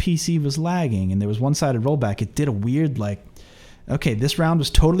because the PC was lagging and there was one-sided rollback, it did a weird like, okay, this round was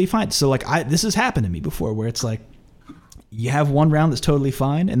totally fine. So like this has happened to me before where it's like you have one round that's totally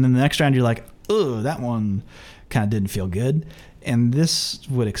fine, and then the next round you're like, oh, that one kind of didn't feel good. And this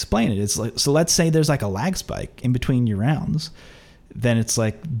would explain it. It's like, so let's say there's like a lag spike in between your rounds, then it's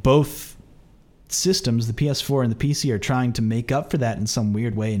like both systems, the PS4 and the PC, are trying to make up for that in some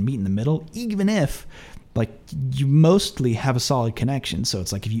weird way and meet in the middle, even if like you mostly have a solid connection. So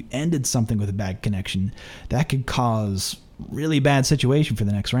it's like if you ended something with a bad connection, that could cause really bad situation for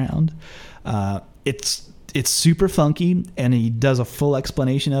the next round. It's super funky, and he does a full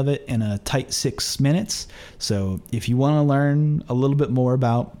explanation of it in a tight 6 minutes. So if you want to learn a little bit more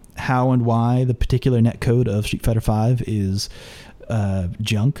about how and why the particular netcode of Street Fighter V is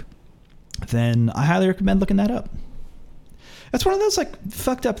junk, then I highly recommend looking that up. That's one of those like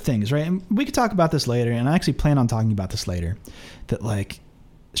fucked up things, right? And we could talk about this later, and I actually plan on talking about this later, that like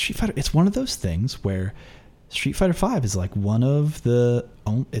Street Fighter, it's one of those things where Street Fighter V is like one of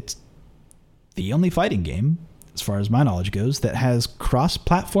it's the only fighting game, as far as my knowledge goes, that has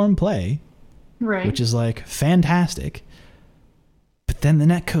cross-platform play, right? Which is like fantastic. But then the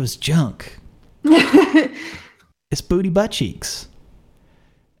netcode's junk. It's booty butt cheeks.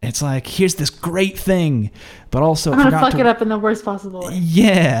 It's like, here's this great thing, but also I'm gonna fuck it up in the worst possible way.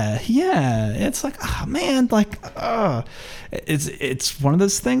 Yeah. It's like, oh man, like, it's one of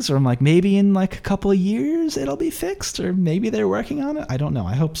those things where I'm like, maybe in like a couple of years it'll be fixed, or maybe they're working on it. I don't know.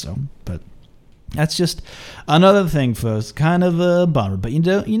 I hope so, but that's just another thing, folks. Kind of a bummer, but you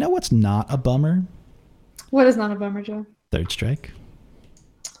know what's not a bummer? What is not a bummer, Joe? Third Strike.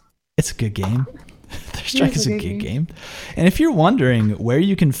 It's a good game. Third Strike is a good game. And if you're wondering where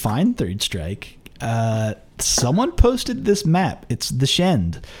you can find Third Strike, someone posted this map. It's the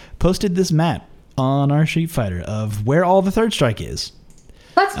Shend. Posted this map on our Street Fighter of where all the Third Strike is.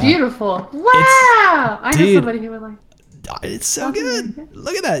 That's beautiful. Wow! I know somebody who would like. It's so good.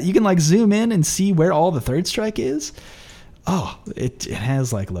 Look at that. You can like zoom in and see where all the Third Strike is. Oh, it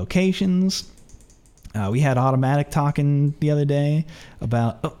has like locations. We had Automatic talking the other day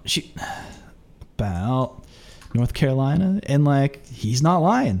about North Carolina, and like, he's not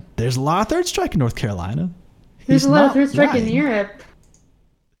lying. There's a lot of Third Strike in North Carolina. There's a lot of Third Strike in Europe.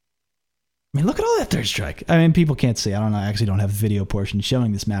 I mean, look at all that Third Strike. I mean, people can't see. I don't know. I actually don't have a video portion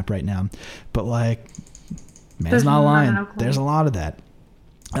showing this map right now, but like, man's not lying. There's a lot of that.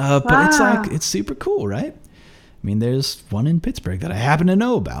 But it's like, it's super cool, right? I mean, there's one in Pittsburgh that I happen to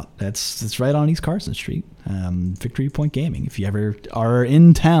know about. It's right on East Carson Street. Victory Point Gaming. If you ever are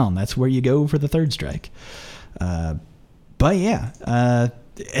in town, that's where you go for the Third Strike. But yeah,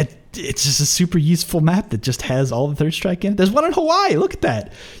 it's just a super useful map that just has all the Third Strike in it. There's one in Hawaii. Look at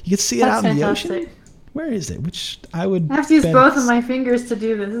that. You can see it out in the ocean. Where is it? Which I would have to use both of my fingers to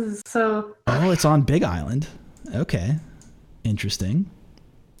do this. This is so... Oh, it's on Big Island. Okay. Interesting.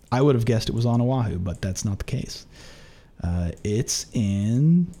 I would have guessed it was on Oahu, but that's not the case. It's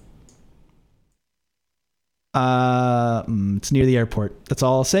in... it's near the airport. That's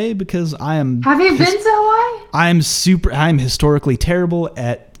all I'll say, because I am... Have you been to Hawaii? I'm historically terrible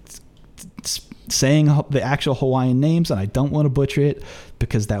at saying the actual Hawaiian names, and I don't want to butcher it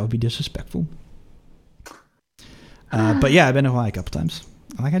because that would be disrespectful. But yeah, I've been to Hawaii a couple times.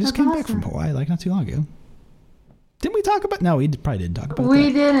 Like, I just came back from Hawaii like not too long ago. Didn't we talk about? No, we probably didn't talk about that.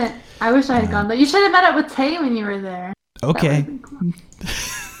 We didn't. I wish I had gone, but you should have met up with Tay when you were there. Okay. Cool.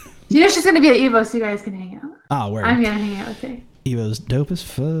 You know she's gonna be at Evo, so you guys can hang out. Oh, word. I'm gonna hang out with Tay. Evo's dope as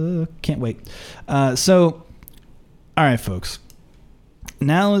fuck. Can't wait. So, all right, folks.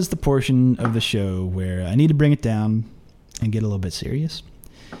 Now is the portion of the show where I need to bring it down and get a little bit serious,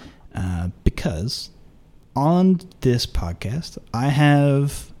 because on this podcast, I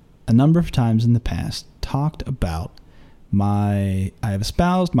have a number of times in the past talked about I have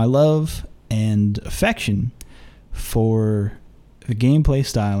espoused my love and affection for the gameplay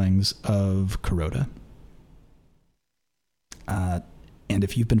stylings of Kuroda. And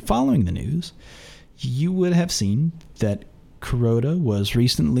if you've been following the news, you would have seen that Kuroda was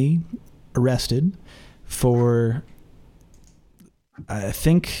recently arrested for, I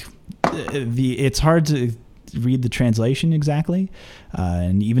think, it's hard to read the translation exactly,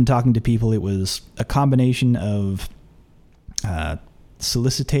 and even talking to people, it was a combination of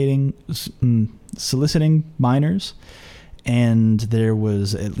soliciting minors, and there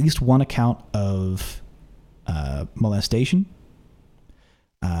was at least one account of molestation.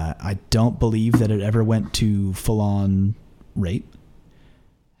 I don't believe that it ever went to full-on rape.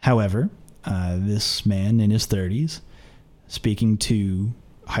 However, this man in his 30s, speaking to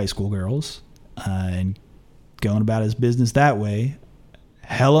high school girls and going about his business that way,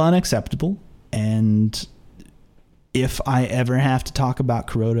 hella unacceptable. And if I ever have to talk about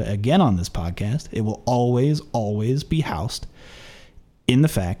Kuroda again on this podcast, it will always be housed in the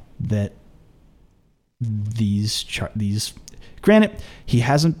fact that these granted, he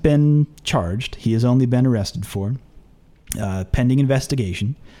hasn't been charged. He has only been arrested for pending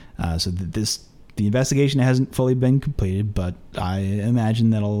investigation. So the investigation hasn't fully been completed, but I imagine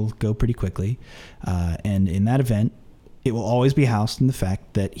that'll go pretty quickly. And in that event, it will always be housed in the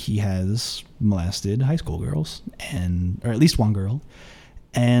fact that he has molested high school girls, or at least one girl.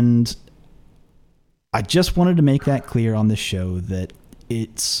 And I just wanted to make that clear on this show that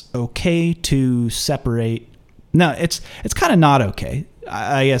it's okay to separate. No, it's kind of not okay,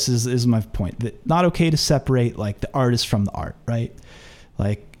 I guess is my point. That not okay to separate like the artist from the art, right?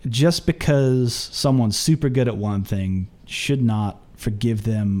 Like, just because someone's super good at one thing should not forgive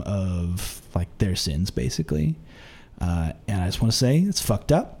them of like their sins, basically. And I just want to say it's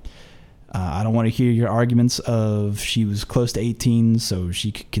fucked up. I don't want to hear your arguments of she was close to 18, so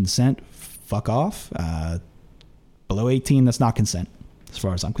she could consent. Fuck off. Below 18, that's not consent, as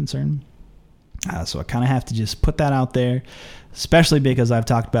far as I'm concerned. So I kind of have to just put that out there, especially because I've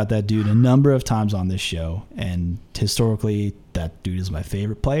talked about that dude a number of times on this show, and historically that dude is my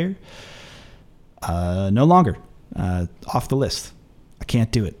favorite player. No longer. Off the list. I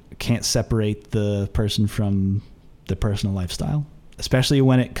can't do it. I can't separate the person from the personal lifestyle, especially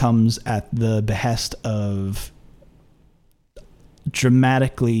when it comes at the behest of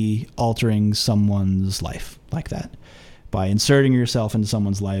dramatically altering someone's life like that. By inserting yourself into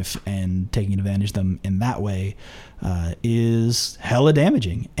someone's life and taking advantage of them in that way is hella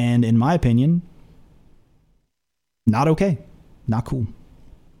damaging. And in my opinion, not okay. Not cool.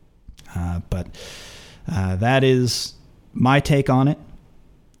 But that is my take on it.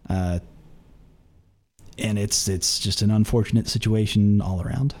 And it's just an unfortunate situation all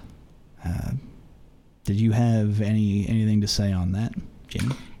around. Did you have anything to say on that,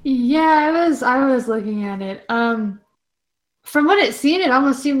 Jamie? Yeah, I was looking at it. From what it seemed, it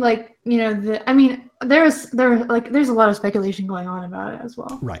almost seemed like, there's a lot of speculation going on about it as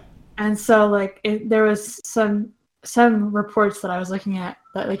well. Right. And so there was some reports that I was looking at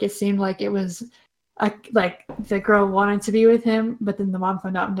that it seemed like it was like the girl wanted to be with him, but then the mom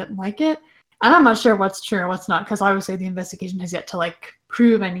found out and didn't like it. And I'm not sure what's true or what's not, because obviously the investigation has yet to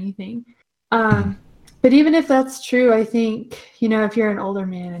prove anything. But even if that's true, I think, if you're an older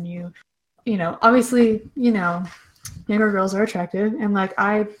man and you obviously, younger girls are attractive, and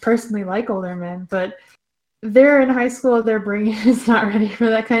I personally like older men, but they're in high school, their brain is not ready for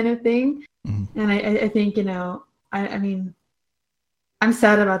that kind of thing. Mm-hmm. And I think, I mean, I'm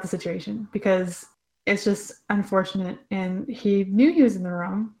sad about the situation because it's just unfortunate, and he knew he was in the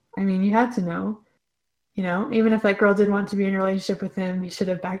wrong. I mean, you had to know, even if that girl did want to be in a relationship with him, he should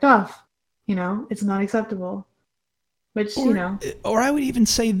have backed off. It's not acceptable. Which, Or I would even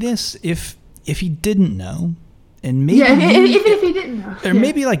say this, if he didn't know, and maybe even if he didn't know, or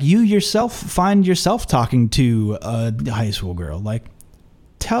maybe you yourself find yourself talking to a high school girl,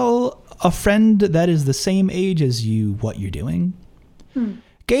 tell a friend that is the same age as you what you're doing,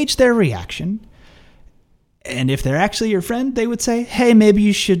 gauge their reaction. And if they're actually your friend, they would say, hey, maybe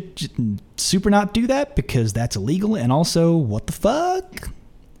you should super not do that because that's illegal. And also, what the fuck?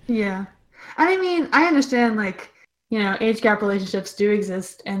 Yeah. I mean, I understand, age gap relationships do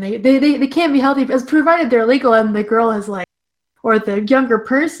exist, and they can't be healthy as provided they're legal and the girl is or the younger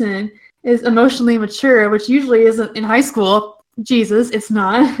person is emotionally mature, which usually isn't in high school. Jesus, it's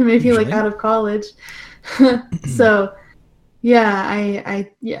not. Maybe usually. Out of college. So, yeah,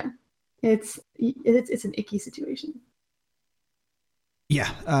 it's an icky situation. Yeah,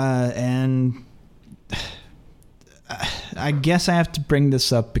 and I guess I have to bring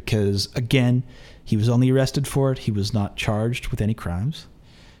this up because, again, he was only arrested for it. He was not charged with any crimes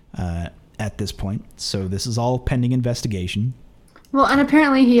at this point. So this is all pending investigation. Well, and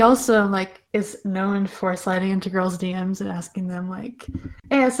apparently he also, is known for sliding into girls' DMs and asking them,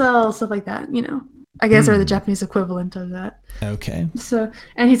 ASL, stuff like that, I guess are the Japanese equivalent of that. Okay. So,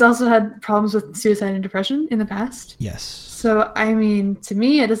 and he's also had problems with suicide and depression in the past. Yes. So, I mean, to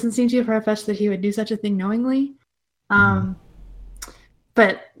me, it doesn't seem too far-fetched that he would do such a thing knowingly.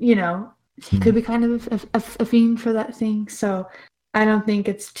 But, he could be kind of a fiend for that thing. So, I don't think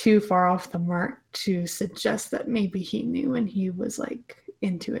it's too far off the mark to suggest that maybe he knew and he was,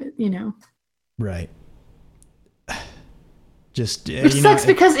 into it, Right. Just which sucks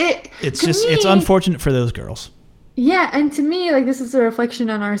because it's unfortunate for those girls. Yeah, and to me, this is a reflection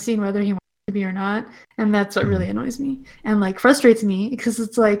on our scene, whether he wants to be or not, and that's what really annoys me and frustrates me because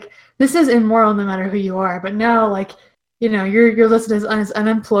it's this is immoral no matter who you are. But now, you're listed as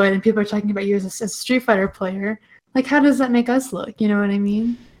unemployed, and people are talking about you as a Street Fighter player. How does that make us look? You know what I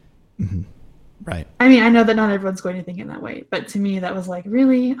mean? Mm-hmm. Right. I mean, I know that not everyone's going to think in that way, but to me, that was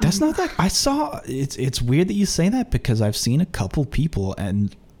really. That's not that. I saw. It's weird that you say that because I've seen a couple people,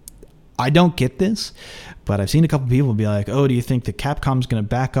 and I don't get this, but I've seen a couple people be like, "Oh, do you think that Capcom's going to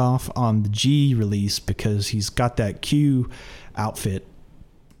back off on the G release because he's got that Q outfit?"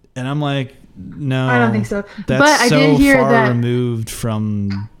 And I'm like, "No, I don't think so." That's but I did hear far that removed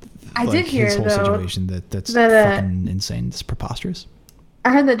from. I did hear his whole situation that's fucking insane. It's preposterous. I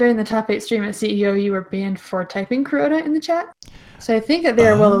heard that during the top 8 stream at CEO, you were banned for typing Kuroda in the chat. So I think that they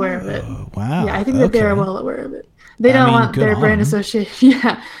are well aware of it. Wow. Yeah, I think that they are well aware of it. They don't want their brand associated.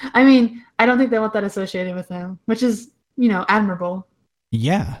 Yeah. I mean, I don't think they want that associated with them, which is, admirable.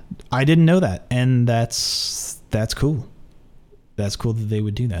 Yeah. I didn't know that. And that's cool. That's cool that they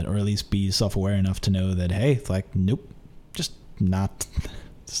would do that, or at least be self-aware enough to know that, hey, nope, just not,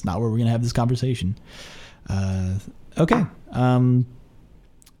 it's not where we're going to have this conversation. Okay.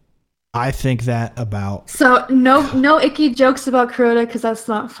 I think that about. So no icky jokes about Kuroda because that's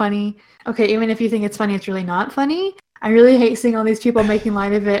not funny. Okay, even if you think it's funny, it's really not funny. I really hate seeing all these people making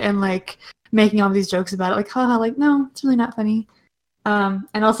light of it and like making all these jokes about it. Like, haha, like no, it's really not funny. And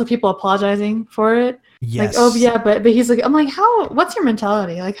also people apologizing for it. Yes. Like, oh yeah, but he's like, I'm like, what's your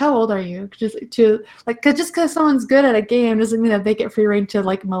mentality? Like, how old are you? Just because someone's good at a game doesn't mean that they get free reign to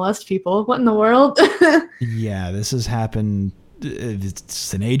like molest people. What in the world? Yeah, this has happened.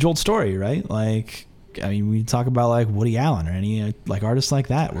 It's an age-old story, right? Like, I mean, we talk about like Woody Allen or any like artists like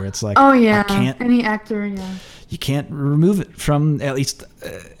that, where it's like, oh yeah, any actor, yeah. You can't remove it from, at least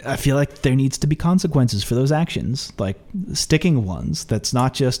I feel like there needs to be consequences for those actions, like sticking ones. That's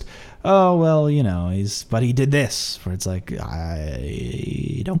not just, oh, well, you know, but he did this, where it's like,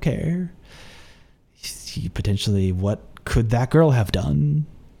 I don't care. Potentially, what could that girl have done?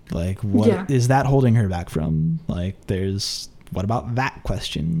 Like, what is that holding her back from? Like, what about that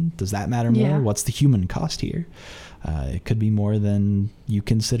question? Does that matter more? Yeah. What's the human cost here? It could be more than you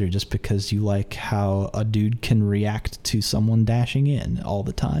consider just because you like how a dude can react to someone dashing in all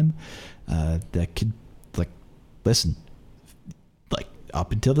the time. That could, like, listen, like,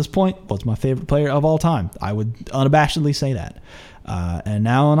 up until this point, was my favorite player of all time. I would unabashedly say that. And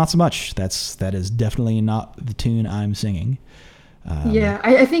now, not so much. That is definitely not the tune I'm singing.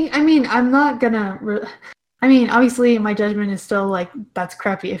 I think, I mean, I'm not gonna... obviously, my judgment is still, like, that's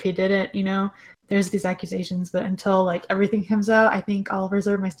crappy if he did it, you know? There's these accusations, but until like everything comes out, I think I'll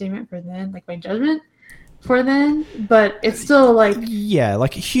reserve my statement for then, like my judgment for then. But it's still like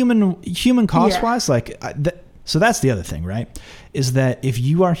like human cost wise, like so that's the other thing, right? Is that if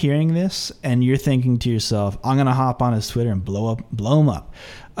you are hearing this and you're thinking to yourself, I'm gonna hop on his Twitter and blow him up,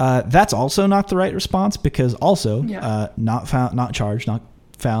 that's also not the right response, because also not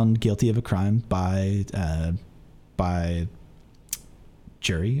found guilty of a crime by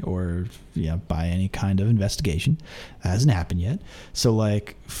jury or by any kind of investigation. Hasn't happened yet, so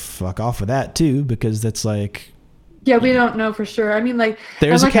like fuck off with that too, because that's like we don't know for sure. I mean, like,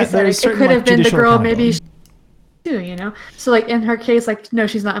 there's like I said, it could have been the girl maybe too, you know. So like in her case, like, no,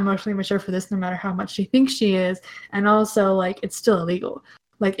 she's not emotionally mature for this, no matter how much she thinks she is. And also, like, it's still illegal.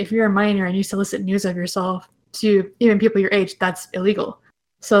 Like, if you're a minor and you solicit news of yourself to even people your age, that's illegal.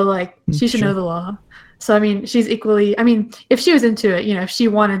 So like she should know the law. So, I mean, she's equally, I mean, if she was into it, you know, if she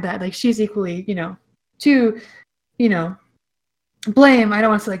wanted that, like, she's equally, you know, to, you know, blame. I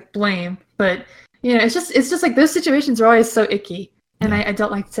don't want to say, like, blame, but, you know, it's just like those situations are always so icky. And I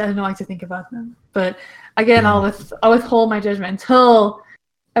don't like to think about them. But, again, I'll withhold my judgment until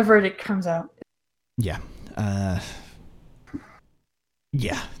a verdict comes out. Yeah.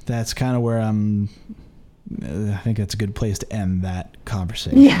 That's kind of where I think that's a good place to end that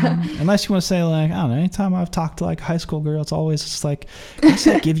conversation. Yeah. Unless you want to say, like, I don't know, anytime I've talked to like a high school girl, it's always just like, once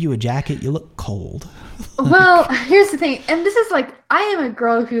I give you a jacket, you look cold. Well, here's the thing. And this is like, I am a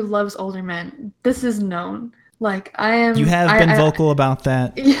girl who loves older men. This is known. Like, I am. You have been vocal about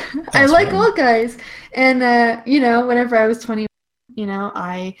that. Yeah, I like old guys. And, you know, whenever I was 20, you know,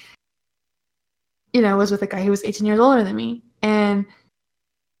 I, you know, was with a guy who was 18 years older than me. And,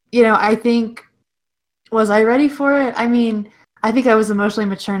 you know, I think, was I ready for it? I mean, I think I was emotionally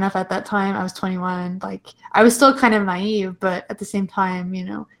mature enough at that time. I was 21. Like, I was still kind of naive, but at the same time, you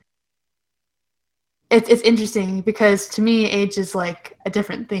know, it's interesting because to me, age is like a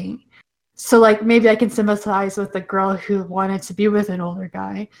different thing. So, like, maybe I can sympathize with the girl who wanted to be with an older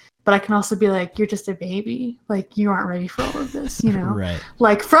guy, but I can also be like, you're just a baby. Like, you aren't ready for all of this, you know? Right.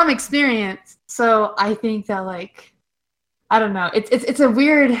 Like, from experience. So I think that, like, I don't know. It's a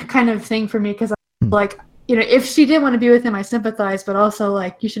weird kind of thing for me because like, you know, if she did want to be with him, I sympathize, but also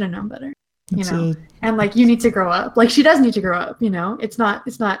like, you should have known better, you know? And like, you need to grow up. Like, she does need to grow up, you know? It's not,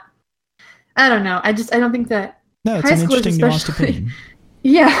 I don't know. I don't think that it's an interesting nuanced opinion.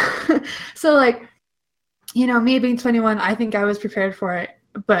 Yeah. So like, you know, me being 21, I think I was prepared for it,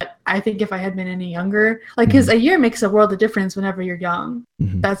 but I think if I had been any younger, like, because a year makes a world of difference whenever you're young.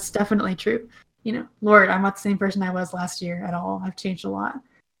 Mm-hmm. That's definitely true. You know, Lord, I'm not the same person I was last year at all. I've changed a lot.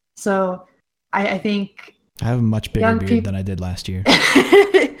 So I think I have a much bigger beard than I did last year.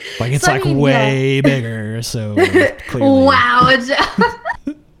 Like, it's way bigger. So clearly. Wow.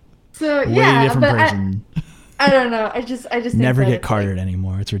 So way different but person. I don't know. I just think never get carded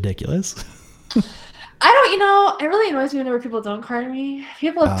anymore. It's ridaculous. I don't. You know, it really annoys me whenever people don't card me.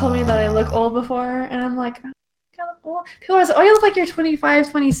 People have told me that I look old before, and I'm like, people are like, oh, you look like you're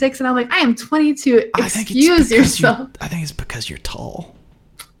 25, 26, and I'm like, I am 22. Excuse yourself. I think it's because you're tall.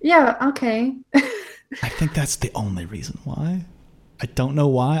 Yeah, okay. I think that's the only reason why. I don't know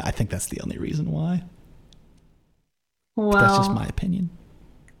why. I think that's the only reason why. Well, but that's just my opinion.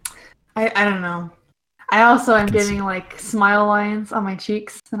 I don't know. I also am getting like smile lines on my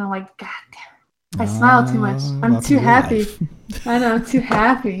cheeks, and I'm like, God damn, I smile too much. I'm too happy. I know, I'm too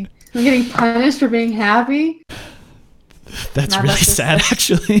happy. I'm getting punished for being happy. That's really sad,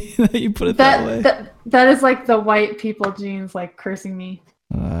 actually, that you put it that way. That is like the white people genes, like cursing me.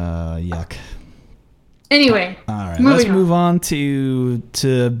 Yuck. Anyway, all right, let's move on to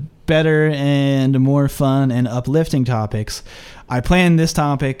better and more fun and uplifting topics. I planned this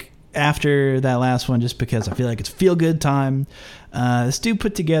topic after that last one just because I feel like it's feel good time. This dude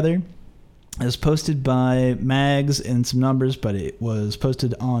put together. It was posted by Mags in some numbers, but it was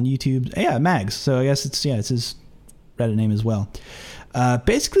posted on YouTube. Yeah, Mags. So I guess it's his Reddit name as well.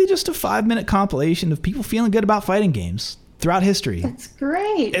 Basically just a 5-minute compilation of people feeling good about fighting games throughout history. That's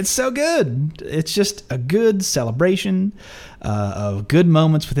great. It's so good. It's just a good celebration of good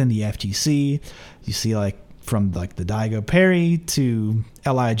moments within the FGC. You see, like, from like the Daigo Perry to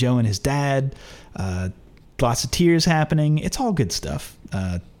L.I. Joe and his dad. Lots of tears happening. It's all good stuff.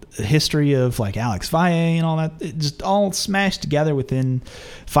 The history of like Alex Valle and all that, it just all smashed together within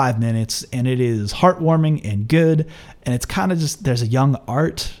 5 minutes, and it is heartwarming and good. And it's kind of just, there's young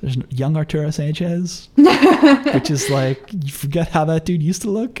Arturo Sanchez, which is like, you forget how that dude used to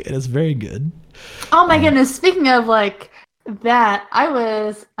look, and it's very good. Oh my goodness! Speaking of like that, I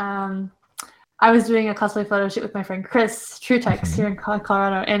was doing a cosplay photo shoot with my friend Chris Trutex here in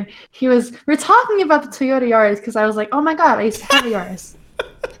Colorado, and we're talking about the Toyota Yaris because I was like, oh my god, I used to have a Yaris.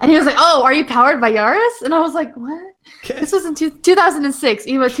 And he was like, oh, are you powered by Yaris? And I was like, what? Okay. This was in 2006,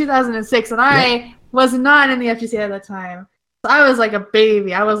 EVO 2006, and I was not in the FGC at that time. So I was like a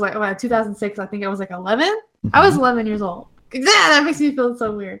baby. I was like, 2006, I think I was like 11? Mm-hmm. I was 11 years old. Yeah, that makes me feel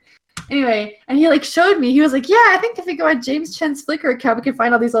so weird. Anyway, and he like showed me, he was like, yeah, I think if we go on James Chen's Flickr account, we can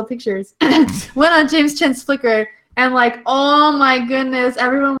find all these old pictures. Went on James Chen's Flickr, and like, oh my goodness,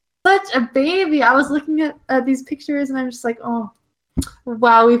 everyone was such a baby. I was looking at these pictures, and I'm just like, oh,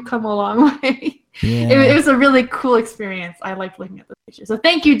 wow, we've come a long way. Yeah. It was a really cool experience. I liked looking at the pictures. So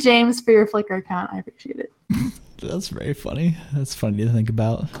thank you, James, for your Flickr account. I appreciate it. That's very funny. That's funny to think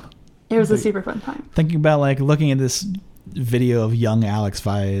about. It was a super fun time. Thinking about like looking at this video of young Alex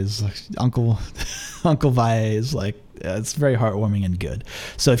Vaille's like, Uncle Vaille's, like, it's very heartwarming and good.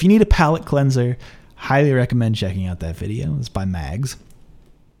 So if you need a palate cleanser, highly recommend checking out that video. It's by Mags.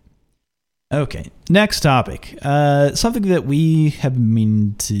 Okay, next topic. Something that we have been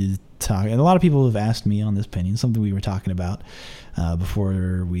meaning to talk, and a lot of people have asked me on this opinion, something we were talking about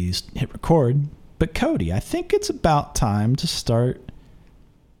before we hit record. But Cody, I think it's about time to start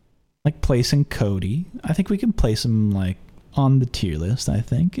like placing Cody. I think we can place him like on the tier list. I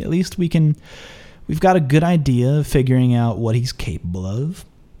think at least we've got a good idea of figuring out what he's capable of.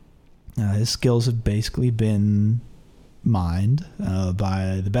 His skills have basically been mined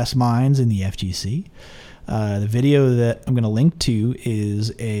by the best minds in the FGC. The video that I'm going to link to is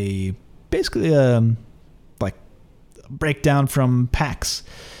basically like a breakdown from PAX,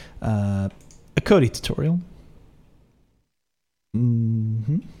 a Cody tutorial.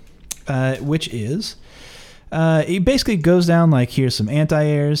 Which is it basically goes down like, here's some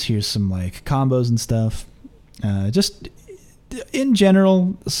anti-airs, here's some like combos and stuff, just in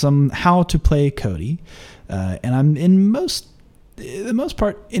general some how to play Cody, and I'm in the most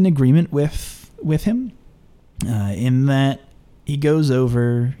part in agreement with him in that he goes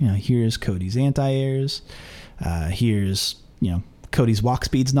over, here's Cody's anti-airs, here's Cody's walk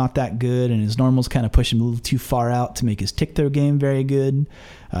speed's not that good, and his normals kind of push him a little too far out to make his tick throw game very good.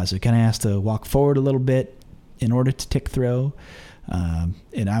 So he kind of has to walk forward a little bit in order to tick throw.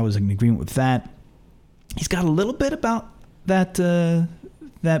 And I was in agreement with that. He's got a little bit about that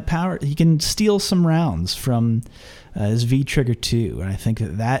power. He can steal some rounds from his V trigger too, and I think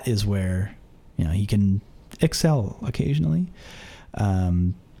that is where he can excel occasionally.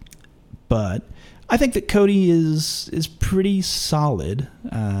 But I think that Cody is pretty solid.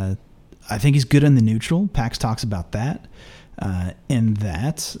 I think he's good in the neutral. Pax talks about that. In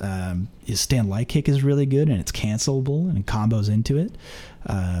that his stand light kick is really good, and it's cancelable and combos into it.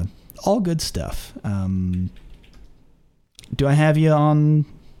 All good stuff. Do I have you on?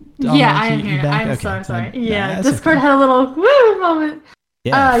 Yeah, I am here. I'm okay. So sorry. Yeah, Discord had a little woo moment.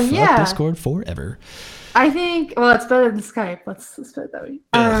 Yeah, fuck Discord forever. I think, well, it's better than Skype. Let's put it that way.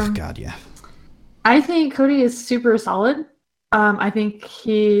 God, yeah. I think Cody is super solid. I think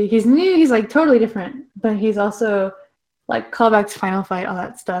he's new. He's like totally different, but he's also like callback to Final Fight, all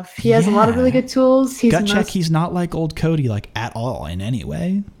that stuff. He has a lot of really good tools. He's gut check. He's not like old Cody, like at all in any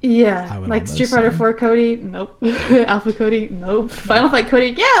way. Yeah, like Street Fighter 4 Cody, nope. Alpha Cody, nope. Final Fight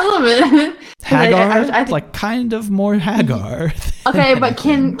Cody, yeah, a little bit. Hagar, I like kind of more Hagar. Okay, but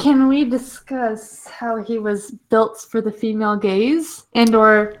can we discuss how he was built for the female gaze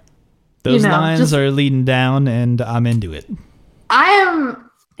or those lines are leading down, and I'm into it. I'm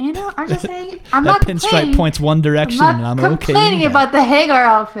just saying, I'm not pinstripe points one direction, and I'm okay. Complaining about the Hagar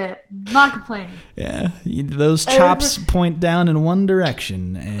outfit. I'm not complaining. Yeah, those chops point down in one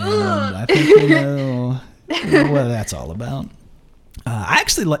direction, and I think we know what that's all about. I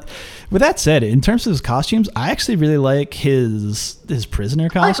actually like. With that said, in terms of his costumes, I actually really like his prisoner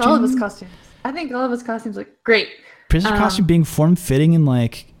costume. I like all of his costumes. I think all of his costumes look great. Prisoner costume being form-fitting and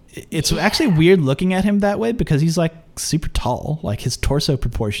like. It's actually weird looking at him that way because he's like super tall. Like his torso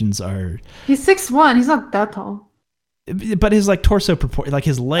proportions are. He's 6'1". He's not that tall. But his like torso like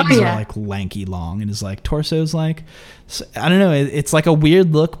his legs are like lanky long, and his like torso's like, I don't know. It's like a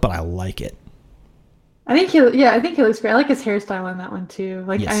weird look, but I like it. I think he looks great. I like his hairstyle in that one too.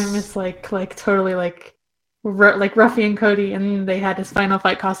 Like I miss like totally like Ruffy and Cody, and they had his Final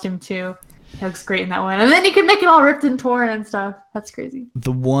Fight costume too. It looks great in that one. And then you can make it all ripped and torn and stuff. That's crazy.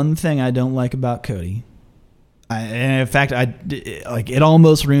 The one thing I don't like about Cody, and in fact, it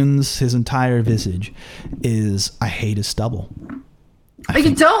almost ruins his entire visage, is I hate his stubble.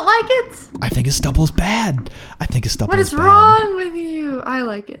 You don't like it? I think his stubble is bad. What is wrong with you? I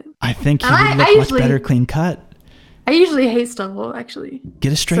like it. I think he would look much better clean cut. I usually hate stubble, actually.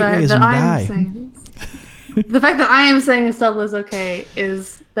 Get a straight razor and die. The fact that I am saying his stubble is okay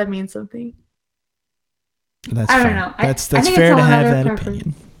that means something. I don't know. That's fair to have that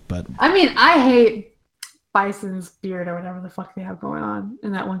opinion, but I mean, I hate Bison's beard or whatever the fuck they have going on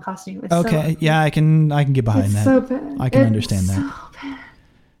in that one costume. It's okay, yeah, I can get behind that. So bad. I can understand that. So bad.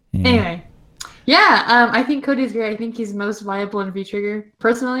 Yeah. Anyway, I think Cody's great. I think he's most viable in V-Trigger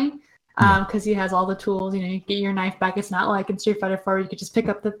personally, because he has all the tools. You get your knife back. It's not like in Street Fighter 4 you could just pick it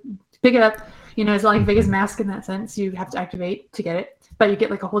up. It's not like Vega's mask in that sense. You have to activate to get it, but you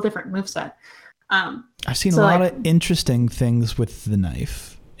get like a whole different moveset. I've seen a lot of interesting things with the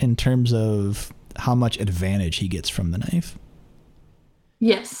knife in terms of how much advantage he gets from the knife.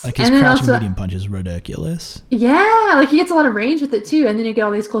 Yes. Like his crouching medium punch is ridiculous. Yeah, like he gets a lot of range with it too. And then you get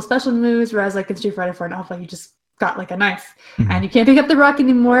all these cool special moves, whereas like in Street Fighter 4 and Alpha, you just got like a knife. Mm-hmm. And you can't pick up the rock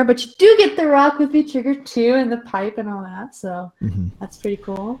anymore, but you do get the rock with V-Trigger too, and the pipe and all that. So that's pretty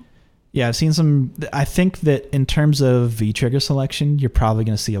cool. Yeah, I've seen some. I think that in terms of V-Trigger selection, you're probably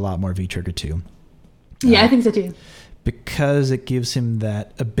going to see a lot more V-Trigger too. Yeah, I think so too. Because it gives him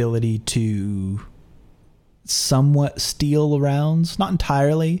that ability to somewhat steal rounds, not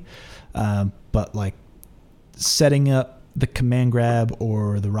entirely, but like setting up the command grab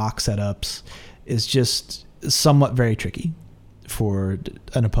or the rock setups is just somewhat very tricky for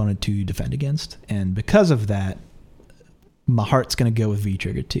an opponent to defend against. And because of that, my heart's going to go with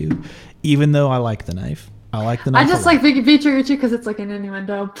V-Trigger too, even though I like the knife. I just like V-Trigger too because it's like an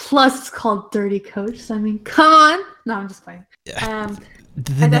innuendo. Plus, it's called Dirty Coach. So I mean, come on. No, I'm just playing. The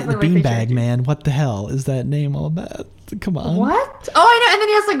beanbag man. What the hell is that name all about? Come on. What? Oh, I know. And then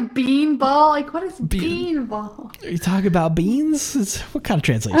he has like beanball. Like, what is beanball? Are you talking about beans? What kind of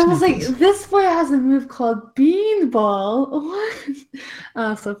translation? I was like, this boy has a move called beanball. What?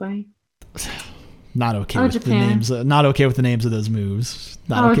 Oh, so funny. Not okay with Japan. The names. Not okay with the names of those moves.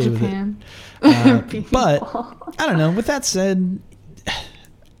 Not okay Japan. With it. But I don't know. With that said,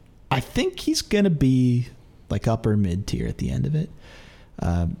 I think he's gonna be like upper mid tier at the end of it.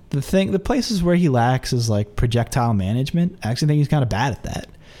 The places where he lacks is like projectile management. I actually think he's kind of bad at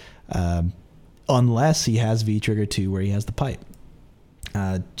that, unless he has V-Trigger 2 where he has the pipe.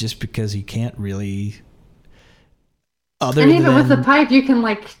 Just because he can't really. Even with the pipe, you can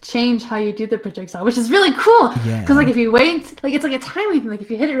like change how you do the projectile, which is really cool. Yeah. Because like if you wait, like it's like a timing thing. Like if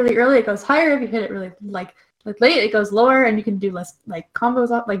you hit it really early, it goes higher. If you hit it really like late, it goes lower, and you can do less like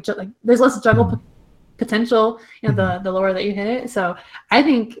combos up. Like there's less juggle potential. The lower that you hit it. So I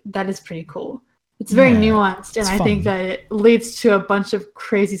think that is pretty cool. It's very nuanced, and I think that it leads to a bunch of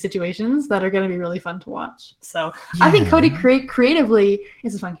crazy situations that are going to be really fun to watch. So I think Cody creatively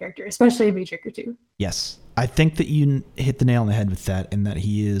is a fun character, especially in V-Trigger 2. Yes. I think that you hit the nail on the head with that, in that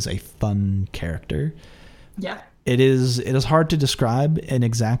he is a fun character. Yeah. It is hard to describe in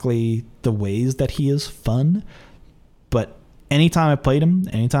exactly the ways that he is fun, but anytime I played him,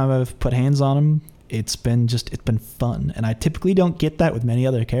 anytime I've put hands on him, it's been fun. And I typically don't get that with many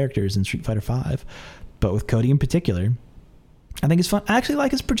other characters in Street Fighter V, but with Cody in particular, I think it's fun. I actually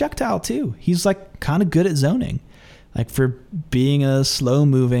like his projectile too. He's like kind of good at zoning. Like for being a slow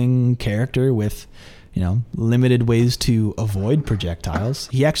moving character with, limited ways to avoid projectiles,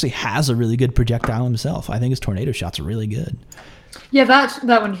 he actually has a really good projectile himself. I think his tornado shots are really good. Yeah,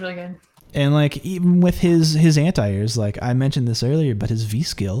 that one's really good. And like even with his anti-airs, like I mentioned this earlier, but his V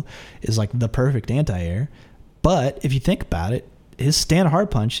skill is like the perfect anti-air. But if you think about it, his stand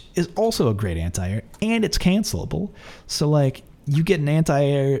hard punch is also a great anti-air, and it's cancelable. So like you get an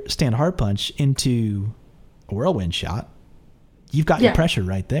anti-air stand hard punch into a whirlwind shot, you've got your pressure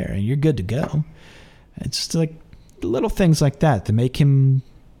right there, and you're good to go. It's just like little things like that make him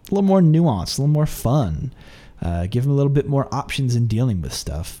a little more nuanced, a little more fun. Give him a little bit more options in dealing with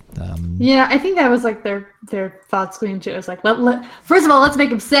stuff. I think that was like their thoughts going into it. It was like, first of all, let's make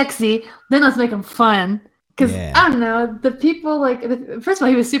him sexy, then let's make him fun. Because I don't know, the people first of all,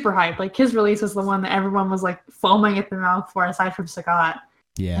 he was super hyped. Like his release was the one that everyone was like foaming at the mouth for, aside from Sagat.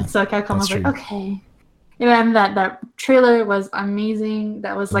 Yeah. And so Capcom was like, okay. And that trailer was amazing.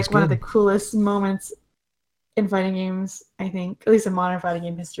 That was like one of the coolest moments in fighting games, I think, at least in modern fighting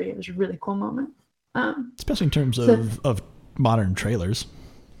game history. It was a really cool moment. Especially in terms of modern trailers.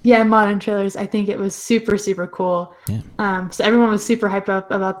 Yeah, modern trailers. I think it was super, super cool. Yeah. So everyone was super hyped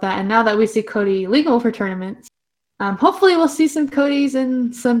up about that. And now that we see Cody legal for tournaments, hopefully we'll see some Codys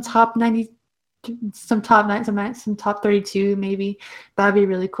in some top 90, some top 32 maybe. That'd be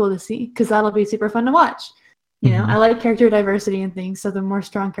really cool to see, because that'll be super fun to watch. You know, I like character diversity and things. So the more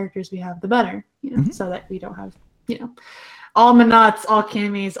strong characters we have, the better. So that we don't have, all Manots, all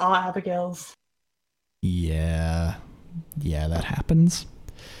Cammys, all Abigails. Yeah, that happens.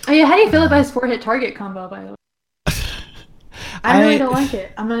 Oh yeah, how do you feel about his 4-hit target combo, by the way? I really don't like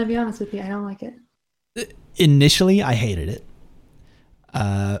it. I'm going to be honest with you. I don't like it. Initially, I hated it.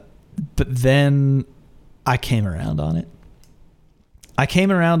 But then I came around on it. I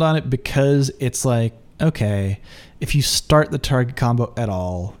came around on it because it's like, okay, if you start the target combo at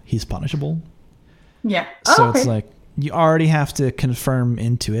all, he's punishable. Yeah. So it's like, you already have to confirm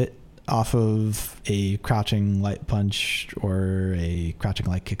into it off of a crouching light punch or a crouching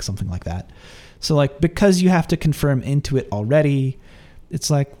light kick, something like that. So like, because you have to confirm into it already, it's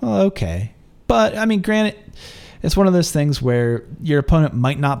like, well, okay. But I mean, granted, it's one of those things where your opponent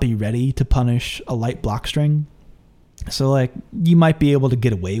might not be ready to punish a light block string. So like, you might be able to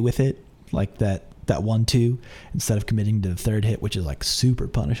get away with it, like that 1-2, instead of committing to the third hit, which is like super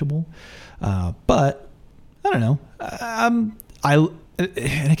punishable. But I don't know.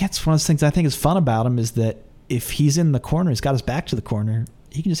 And again, it's one of those things I think is fun about him is that if he's in the corner, he's got his back to the corner,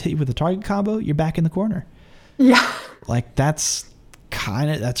 he can just hit you with a target combo, you're back in the corner. Yeah. Like that's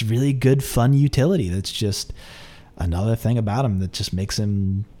really good, fun utility. That's just another thing about him that just makes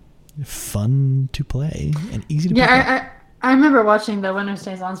him fun to play and easy to play. I remember watching the Winner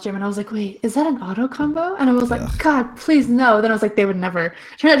Stays On stream and I was like, wait, is that an auto combo? And I was like, God, please no. Then I was like, they would never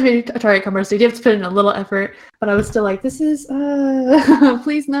turn out to be a target combo, so you have to put in a little effort. But I was still like, this is,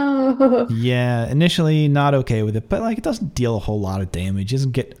 please no. Yeah, initially not okay with it, but like it doesn't deal a whole lot of damage. It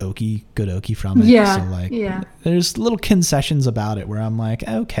doesn't get good Oki from it. Yeah, so like, there's little concessions about it where I'm like,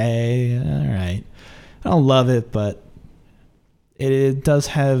 okay, all right. I don't love it, but it does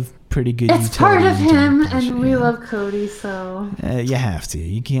have pretty good utility. It's part of him, and we love Cody, so... you have to.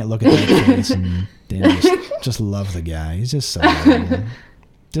 You can't look at that face and just love the guy. He's just so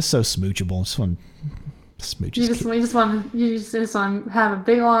smoochable. Just want smooches. You just want to have a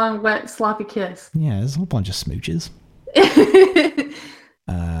big, long, wet, sloppy kiss. Yeah, there's a whole bunch of smooches.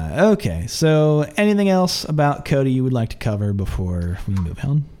 Okay, so anything else about Cody you would like to cover before we move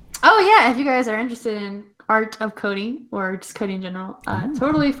on? Oh, yeah, if you guys are interested in art of Cody, or just Cody in general,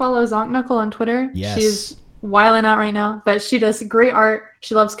 totally follow Zonk Knuckle on Twitter. Yes. She's wilding out right now, but she does great art.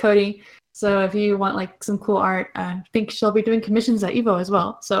 She loves Cody. So if you want like some cool art, I think she'll be doing commissions at Evo as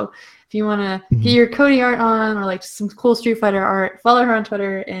well. So if you want to get your Cody art on, or like some cool Street Fighter art, follow her on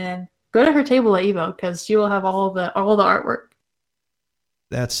Twitter and go to her table at Evo, because she will have all the artwork.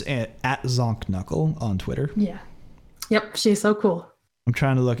 That's at Zonk Knuckle on Twitter. Yeah. Yep. She's so cool. I'm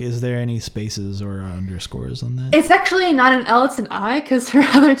trying to look. Is there any spaces or underscores on that? It's actually not an L, it's an I, because her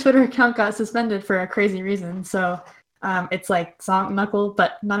other Twitter account got suspended for a crazy reason. So it's like Zonk Knuckle,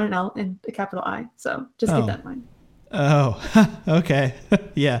 but not an L and a capital I. So just keep that in mind. Oh, okay.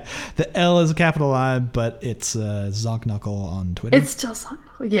 Yeah. The L is a capital I, but it's Zonk Knuckle on Twitter. It's still Zonk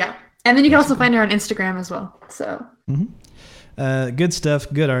Knuckle, yeah. And then you can also find her on Instagram as well. So. Good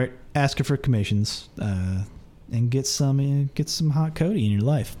stuff. Good art. Ask her for commissions. And get some hot Cody in your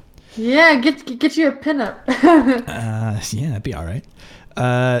life. Yeah, get you a pinup. Yeah, that'd be all right.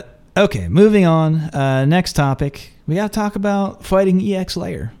 Okay, moving on. Next topic. We got to talk about fighting EX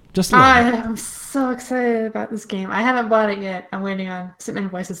Layer. Just a little bit. I'm so excited about this game. I haven't bought it yet. I'm waiting on some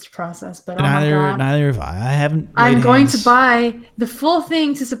invoices to process, but Neither have I. I haven't. I'm going to buy the full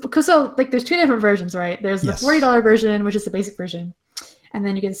thing because there's two different versions, right? There's the $40 version, which is the basic version, and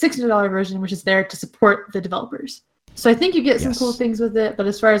then you get the $60 version, which is there to support the developers. So I think you get some cool things with it, but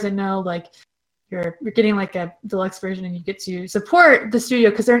as far as I know, like you're getting like a deluxe version, and you get to support the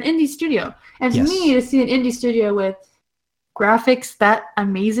studio because they're an indie studio. And to me, to see an indie studio with graphics that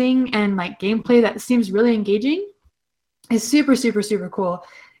amazing and like gameplay that seems really engaging is super, super, super cool.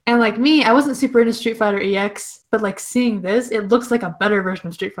 And like me, I wasn't super into Street Fighter EX, but like seeing this, it looks like a better version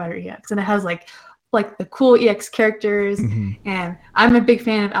of Street Fighter EX, and it has like the cool EX characters. And I'm a big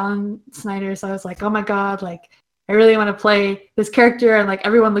fan of Alan Snyder, so I was like, oh my god, like I really want to play this character, and like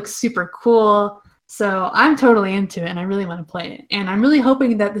everyone looks super cool. So I'm totally into it, and I really want to play it. And I'm really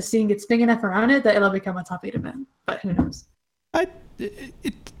hoping that the scene gets big enough around it that it'll become a top 8 event. But who knows? I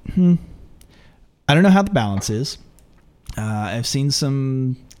don't know how the balance is. I've seen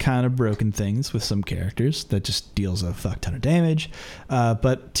some kind of broken things with some characters that just deals a fuck ton of damage.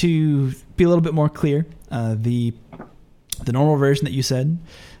 But to be a little bit more clear, the normal version that you said,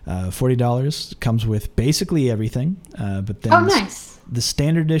 $40 comes with basically everything. But then nice. The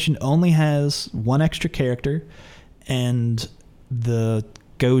standard edition only has one extra character and the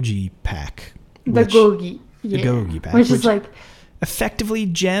Goji pack. The Gogi pack. Which is like effectively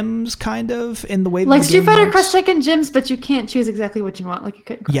gems, kind of, in the way that like Street Fighter cross-check gems, but you can't choose exactly what you want. Like you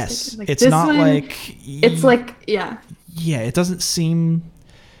couldn't cross-check yes, like it's not like it's like yeah. It doesn't seem.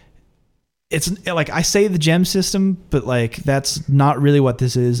 It's like I say the gem system, but like that's not really what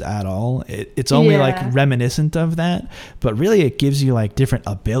this is at all. It's only like reminiscent of that, but really it gives you like different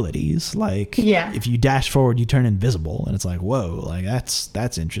abilities. Like if you dash forward, you turn invisible, and it's like whoa, like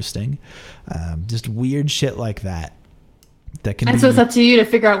that's interesting. Just weird shit like that. So it's up to you to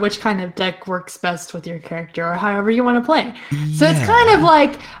figure out which kind of deck works best with your character or however you want to play. So it's kind of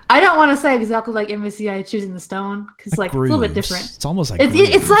like, I don't want to say exactly like MVCI choosing the stone, because like it's a little bit different. It's almost like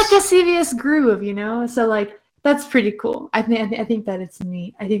it's like a CVS groove, you know? So like that's pretty cool. I think that it's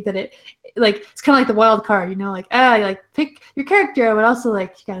neat. I think that it like it's kind of like the wild card, you know, like like pick your character, but also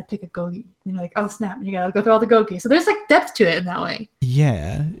like you gotta pick a Gogi. You know, like oh snap, you gotta go through all the Gogi. So there's like depth to it in that way.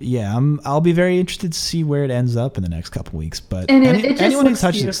 Yeah. I'll be very interested to see where it ends up in the next couple weeks. But and it just anyone looks who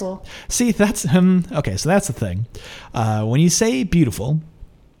touches beautiful. See, that's okay. So that's the thing. When you say beautiful.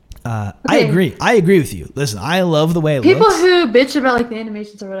 I agree. I agree with you. Listen, I love the way it looks. People who bitch about like the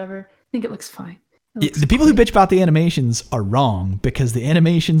animations or whatever think it looks fine. The people who bitch about the animations are wrong, because the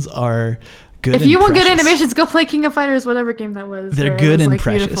animations are good. If you want good animations, go play King of Fighters, whatever game that was. They're good and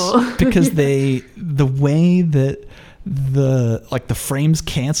precious because the way that the frames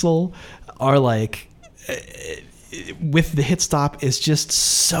cancel are like with the hit stop is just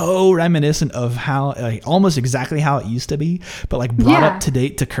so reminiscent of how almost exactly how it used to be, but like brought up to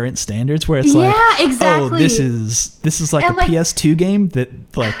date to current standards, where it's like exactly. Oh, this is like and a PS2 game that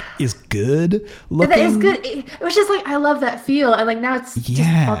like is good looking. That is good. Which is like I love that feel, and like now it's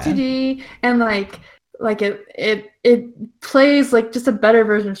just all 2D, and like it plays like just a better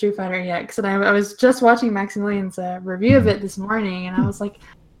version of Street Fighter EX. And I was just watching Maximilian's review of it this morning, and I was like,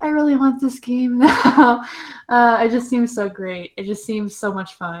 I really want this game now. It just seems so great. It just seems so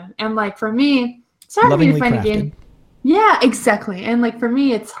much fun. And like for me, it's hard for me to find a game. Yeah, exactly. And like for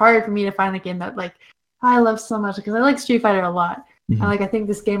me, it's hard for me to find a game that like I love so much, because I like Street Fighter a lot. And like I think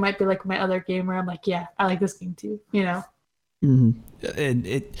this game might be like my other game where I'm like, yeah, I like this game too. You know. And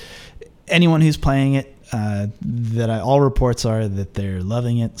anyone who's playing it, all reports are that they're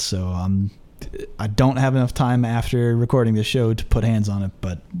loving it. So I don't have enough time after recording the show to put hands on it,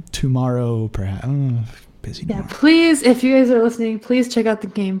 but tomorrow perhaps. Busy tomorrow. Please, if you guys are listening, please check out the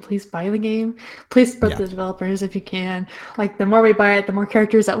game. Please buy the game. Please support the developers if you can. Like the more we buy it, the more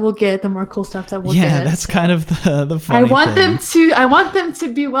characters that we'll get, the more cool stuff that we'll get. Yeah, that's kind of the funny thing. I want them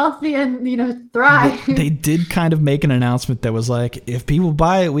to be wealthy and thrive. They did kind of make an announcement that was like, if people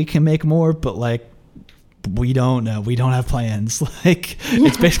buy it, we can make more, but like we don't know. We don't have plans. Like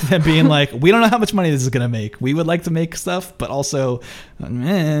it's basically them being like, we don't know how much money this is gonna make. We would like to make stuff, but also, I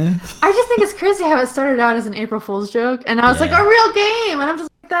just think it's crazy how it started out as an April Fool's joke, and I was like, a real game, and I'm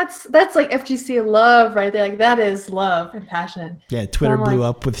just like, that's like FGC love right there. Like that is love and passion. Yeah, Twitter blew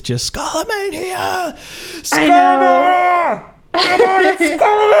up with just Skullmania. I know.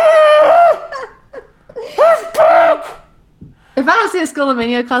 If I don't see a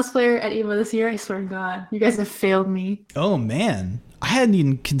Skullmania cosplayer at EVO this year, I swear to God, you guys have failed me. Oh man, I hadn't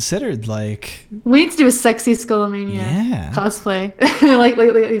even considered like we need to do a sexy Skullomania cosplay, like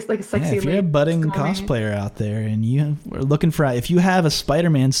a sexy. If you're a budding cosplayer out there and you are looking for, if you have a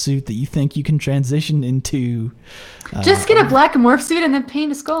Spider-Man suit that you think you can transition into, just get a black morph suit and then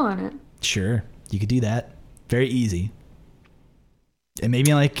paint a skull on it. Sure, you could do that. Very easy. And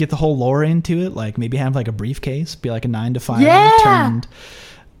maybe like get the whole lore into it. Like maybe have like a briefcase, be like a 9-to-5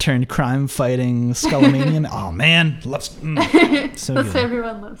 turned crime fighting Skullomanian. Oh man, so good.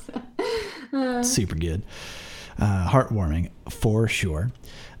 Everyone loves it. Super good, heartwarming for sure.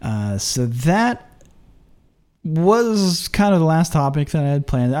 So that was kind of the last topic that I had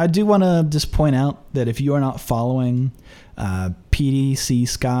planned. I do want to just point out that if you are not following PDC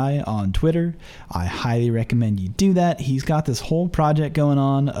Sky on Twitter, I highly recommend you do that. He's got this whole project going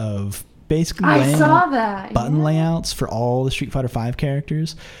on of basically button layouts for all the Street Fighter V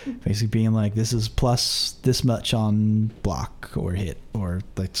characters, basically being like, this is plus this much on block or hit, or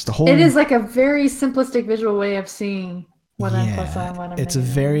like the whole. It is like a very simplistic visual way of seeing what I'm plus on, what I'm It's a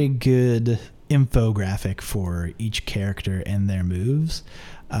very good infographic for each character and their moves.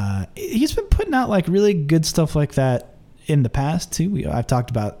 He's been putting out like really good stuff like that in the past too. I've talked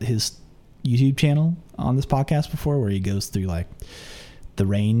about his YouTube channel on this podcast before, where he goes through like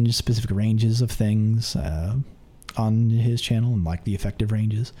the specific ranges of things on his channel and like the effective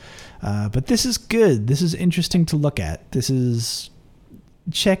ranges. But this is good. This is interesting to look at.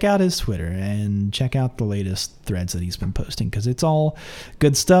 Check out his Twitter and check out the latest threads that he's been posting, because it's all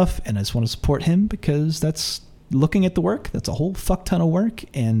good stuff, and I just want to support him because that's looking at the work. That's a whole fuck ton of work,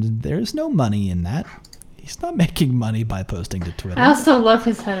 and there's no money in that. He's not making money by posting to Twitter. I also love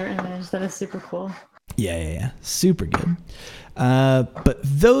his header image. That is super cool. Yeah. Super good. But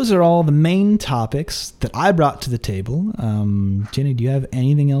those are all the main topics that I brought to the table. Jenny, do you have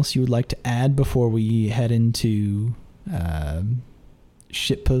anything else you would like to add before we head into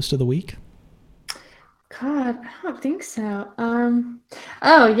shitpost of the week? God, I don't think so.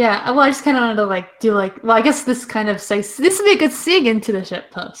 Oh yeah. Well, I just kind of wanted to do I guess this kind of this would be a good segue into the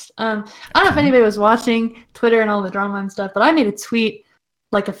shitpost. I don't know if anybody was watching Twitter and all the drama and stuff, but I made a tweet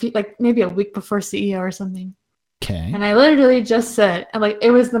maybe a week before CEO or something. Okay. And I literally just said,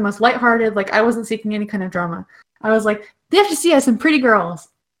 it was the most lighthearted, I wasn't seeking any kind of drama. I was like, the FGC has some pretty girls.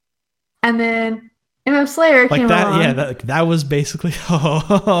 And then MF Slayer came along. Yeah, that was basically, okay.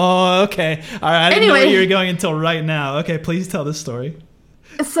 All right, I didn't know where you were going until right now. Okay, please tell this story.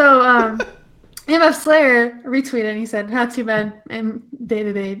 So, MF Slayer retweeted and he said, not too bad, and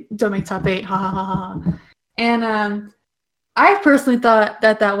day-to-day, don't make top 8, ha ha ha ha. And I personally thought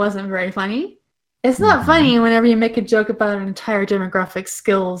that wasn't very funny. It's not funny whenever you make a joke about an entire demographic's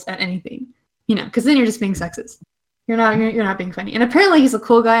skills at anything, because then you're just being sexist. You're not being funny. And apparently he's a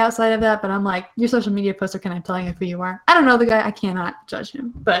cool guy outside of that, but I'm like, your social media posts are kind of telling you who you are. I don't know the guy. I cannot judge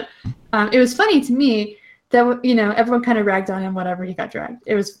him. But it was funny to me that, everyone kind of ragged on him, whatever, he got dragged.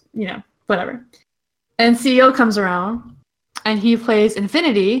 It was, whatever. And CEO comes around and he plays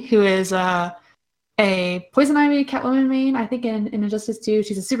Infinity, who is a Poison Ivy Catwoman main, I think in Injustice 2.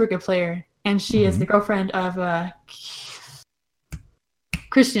 She's a super good player. And she is the girlfriend of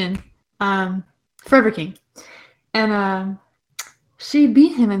Christian, Forever King. And she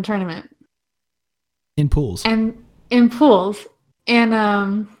beat him in tournament. In pools. And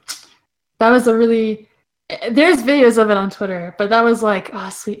that was a really... There's videos of it on Twitter, but that was like, oh,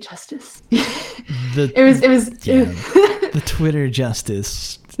 sweet justice. The Twitter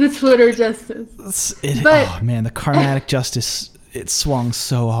justice. The Twitter justice. Oh man, the karmatic justice, it swung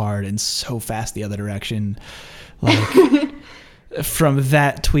so hard and so fast the other direction. From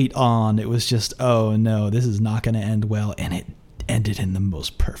that tweet on, it was just, oh no, this is not going to end well. And it ended in the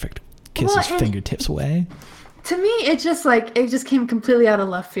most perfect fingertips way. To me, it just came completely out of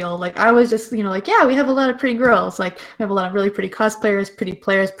left field. I was just, we have a lot of pretty girls. We have a lot of really pretty cosplayers, pretty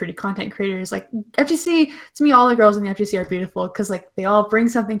players, pretty content creators. FGC, to me, all the girls in the FGC are beautiful because, they all bring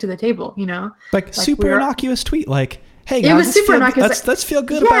something to the table, super innocuous tweet, hey guys, let's feel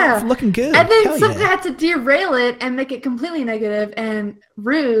good about looking good. And then something had to derail it and make it completely negative and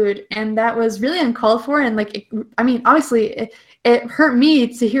rude, and that was really uncalled for. And obviously, it hurt me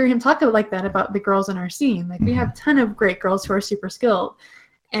to hear him talk like that about the girls in our scene. We have a ton of great girls who are super skilled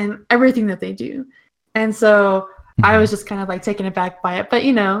and everything that they do. And so I was just kind of taken aback by it. But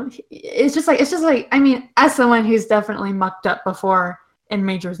it's just as someone who's definitely mucked up before in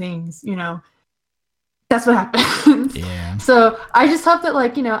major things, that's what happens. Yeah. So I just hope that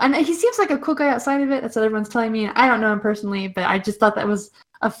and he seems like a cool guy outside of it. That's what everyone's telling me. I don't know him personally, but I just thought that was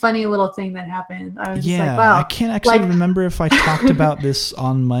a funny little thing that happened. I was just like, wow. I can't actually remember if I talked about this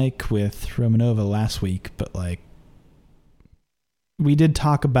on mic with Romanova last week, but we did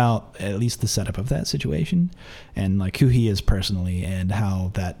talk about at least the setup of that situation and like who he is personally and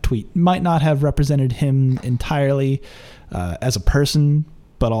how that tweet might not have represented him entirely as a person,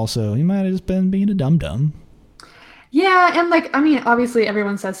 but also he might have just been being a dum-dum. Yeah, and like, I mean, obviously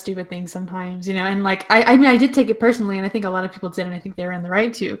everyone says stupid things sometimes, you know, and like, I mean, I did take it personally, and I think a lot of people did, and I think they were in the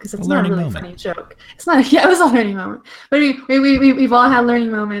right too, because it's not a really funny joke. It's not, yeah, it was a learning moment. But we've all had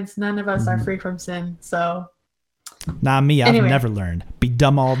learning moments. None of us are free from sin, so. Nah, me, I've never learned. Be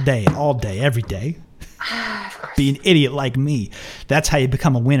dumb all day, every day. Be an idiot like me. That's how you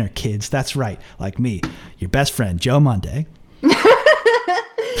become a winner, kids. That's right, like me. Your best friend, Joe Monday.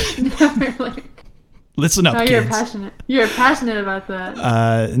 Never like. Listen up, kids. You're passionate about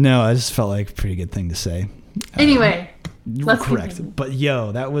that. No, I just felt like a pretty good thing to say. Anyway, let's correct. Continue. But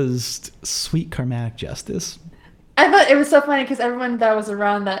yo, that was sweet karmatic justice. I thought it was so funny because everyone that was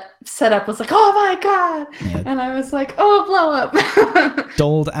around that setup was like, "Oh my god!" Yeah. And I was like, "Oh, blow up!"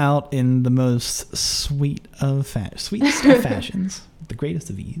 Doled out in the most sweetest of fashions, the greatest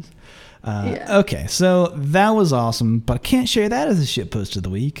of ease. Okay, so that was awesome, but I can't share that as a shitpost of the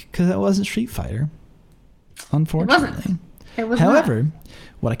week because that wasn't Street Fighter. Unfortunately. It was However,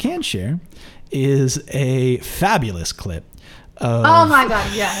 what I can share is a fabulous clip of... Oh my god,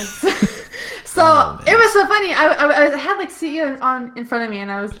 yes. So it was so funny. I had like CEO on in front of me,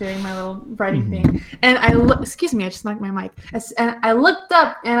 and I was doing my little writing thing. And excuse me, I just knocked my mic. And I looked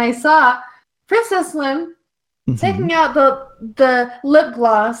up, and I saw Princess Slim taking out the lip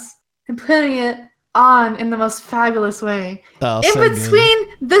gloss and putting it on in the most fabulous way in between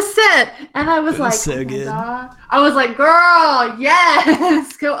the set, and I was like, so good. God. I was like, girl,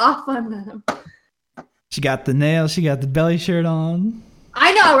 yes, go off on them. She got the nails, she got the belly shirt on.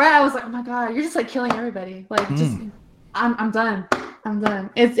 I know, right? I was like, oh my god, you're just like killing everybody. Like, just I'm done.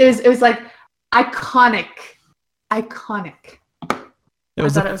 It was like iconic. It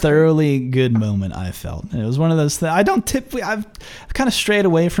was a thoroughly good moment, I felt. And it was one of those things. I've kind of strayed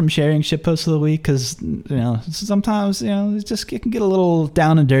away from sharing shitposts of the week because, you know, sometimes, you know, it can get a little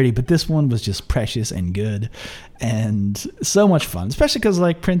down and dirty, but this one was just precious and good and so much fun, especially because,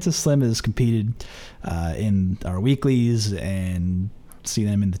 like, Princess Slim has competed in our weeklies and see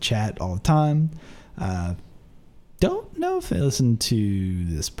them in the chat all the time. Don't know if they listen to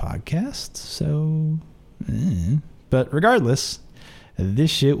this podcast, so... But regardless...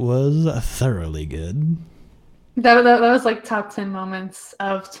 This shit was thoroughly good. That was like top 10 moments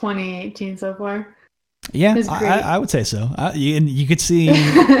of 2018 so far. Yeah, I would say so. You could see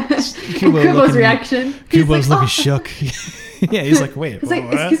Kubo's reaction. Kubo's looking shook. Yeah, he's like, wait. He's like,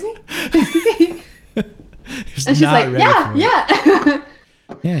 excuse me? And she's like, yeah.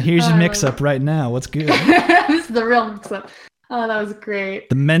 Yeah, here's your mix-up right now. What's good? This is the real mix-up. Oh, that was great.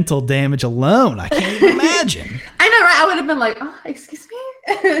 The mental damage alone, I can't even imagine. I know, right? I would have been like, oh, excuse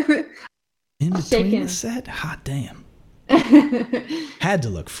me? In between the set? Hot damn. Had to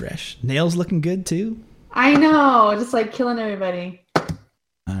look fresh. Nails looking good, too? I know. Just like killing everybody.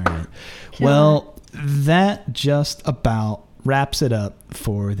 All right. Well, that just about wraps it up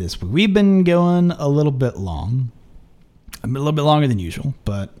for this week. We've been going a little bit long. A little bit longer than usual,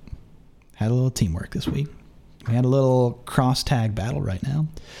 but had a little teamwork this week. We had a little cross-tag battle right now.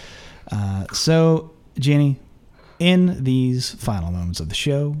 So, Jenny, in these final moments of the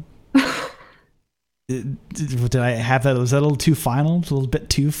show, did I have that? Was that a little too final? A little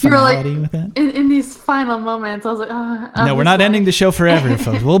bit too finality with that? In these final moments, I was like, oh. No, we're not ending the show forever,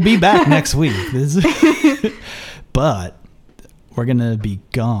 folks. We'll be back next week. But we're going to be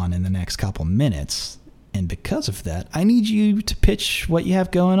gone in the next couple minutes. And because of that, I need you to pitch what you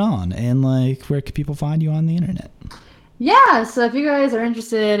have going on and, like, where can people find you on the internet? Yeah, so if you guys are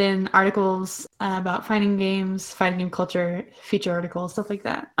interested in articles about fighting games, fighting game culture, feature articles, stuff like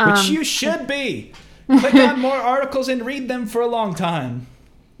that. Which you should be. Click on more articles and read them for a long time.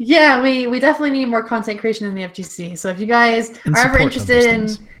 Yeah, we definitely need more content creation in the FGC. So if you guys are ever interested in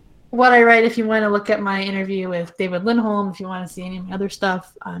what I write, if you want to look at my interview with David Lindholm, if you want to see any of my other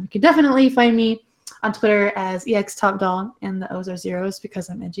stuff, you can definitely find me on Twitter as EXT0PD0LL, and the O's are zeros because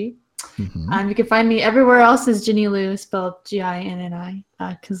I'm edgy. Mm-hmm. You can find me everywhere else as Ginny Lou, spelled Ginni,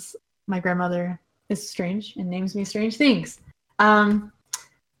 because my grandmother is strange and names me strange things. But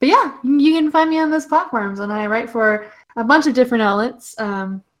yeah, you can find me on those platforms, and I write for a bunch of different outlets.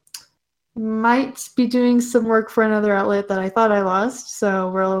 Might be doing some work for another outlet that I thought I lost,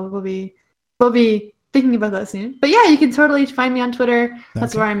 so we'll be thinking about that soon. But yeah, you can totally find me on Twitter.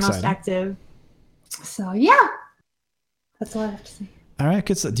 That's where I'm most active. So yeah, that's all I have to say. All right,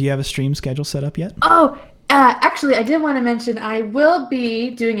 good. So do you have a stream schedule set up yet? Oh, Actually, I did want to mention I will be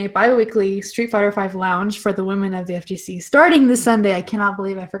doing a bi-weekly Street Fighter V lounge for the women of the FGC starting this Sunday. I cannot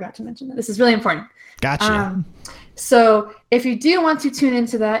believe I forgot to mention that. This is really important. Gotcha. So if you do want to tune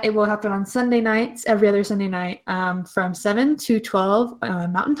into that, it will happen on Sunday nights, every other Sunday night, from 7 to 12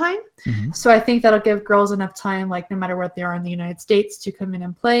 Mountain Time. Mm-hmm. So I think that'll give girls enough time, like no matter what they are in the United States, to come in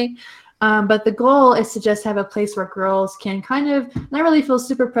and play. But the goal is to just have a place where girls can kind of not really feel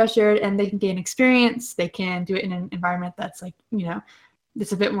super pressured, and they can gain experience. They can do it in an environment that's like,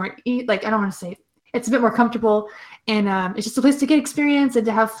 it's a bit more, like, I don't want to say it's a bit more comfortable, and it's just a place to get experience and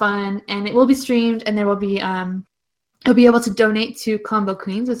to have fun. And it will be streamed, and there will be, you'll be able to donate to Combo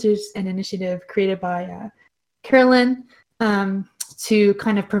Queens, which is an initiative created by Carolyn to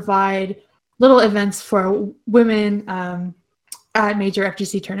kind of provide little events for women at major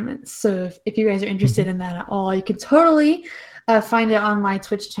FGC tournaments. So if you guys are interested in that at all, you can totally find it on my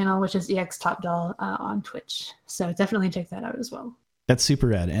Twitch channel, which is EXT0PD0LL on Twitch. So definitely check that out as well. That's super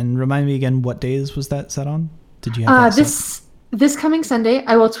rad. And remind me again, what days was that set on? Did you have that this coming Sunday?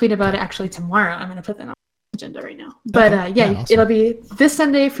 I will tweet about it actually tomorrow. I'm going to put that on the agenda right now. But awesome. It'll be this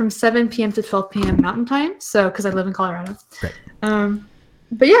Sunday from 7 p.m. to 12 p.m. Mountain Time. So because I live in Colorado. Great.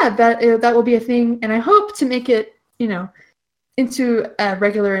 But yeah, that will be a thing, and I hope to make it, into a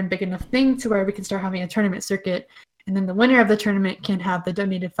regular and big enough thing to where we can start having a tournament circuit, and then the winner of the tournament can have the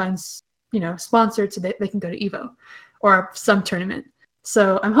donated funds, sponsored so that they can go to EVO or some tournament.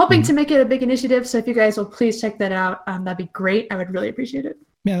 So I'm hoping to make it a big initiative. So if you guys will please check that out, that'd be great. I would really appreciate it.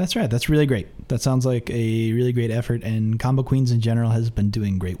 Yeah, that's right. That's really great. That sounds like a really great effort, and Combo Queens in general has been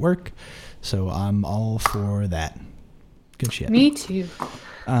doing great work. So I'm all for that. Good shit. Me too.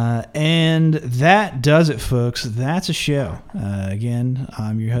 And that does it, folks. That's a show. Again,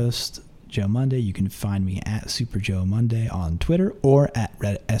 I'm your host, Joe Monday. You can find me at Super Joe Monday on Twitter or at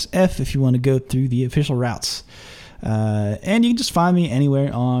RedditSF if you want to go through the official routes. And you can just find me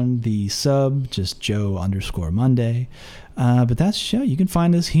anywhere on the sub, just Joe_Monday. But that's the show. You can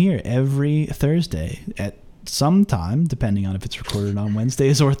find us here every Thursday at some time, depending on if it's recorded on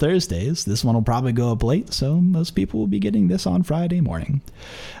Wednesdays or Thursdays. This one will probably go up late, so most people will be getting this on Friday morning.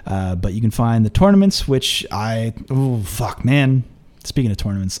 But you can find the tournaments, which speaking of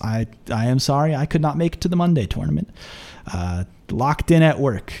tournaments, I am sorry I could not make it to the Monday tournament. Locked in at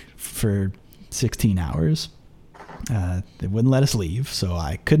work for 16 hours. They wouldn't let us leave, so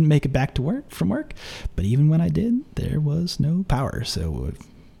I couldn't make it back to from work. But even when I did, there was no power, so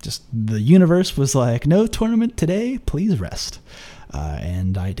just the universe was like, no tournament today, please rest.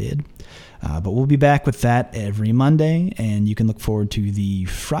 And I did. But we'll be back with that every Monday, and you can look forward to the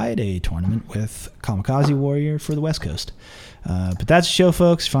Friday tournament with Kamikaze Warrior for the West Coast. But that's the show,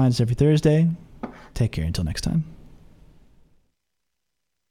 folks. Find us every Thursday. Take care until next time.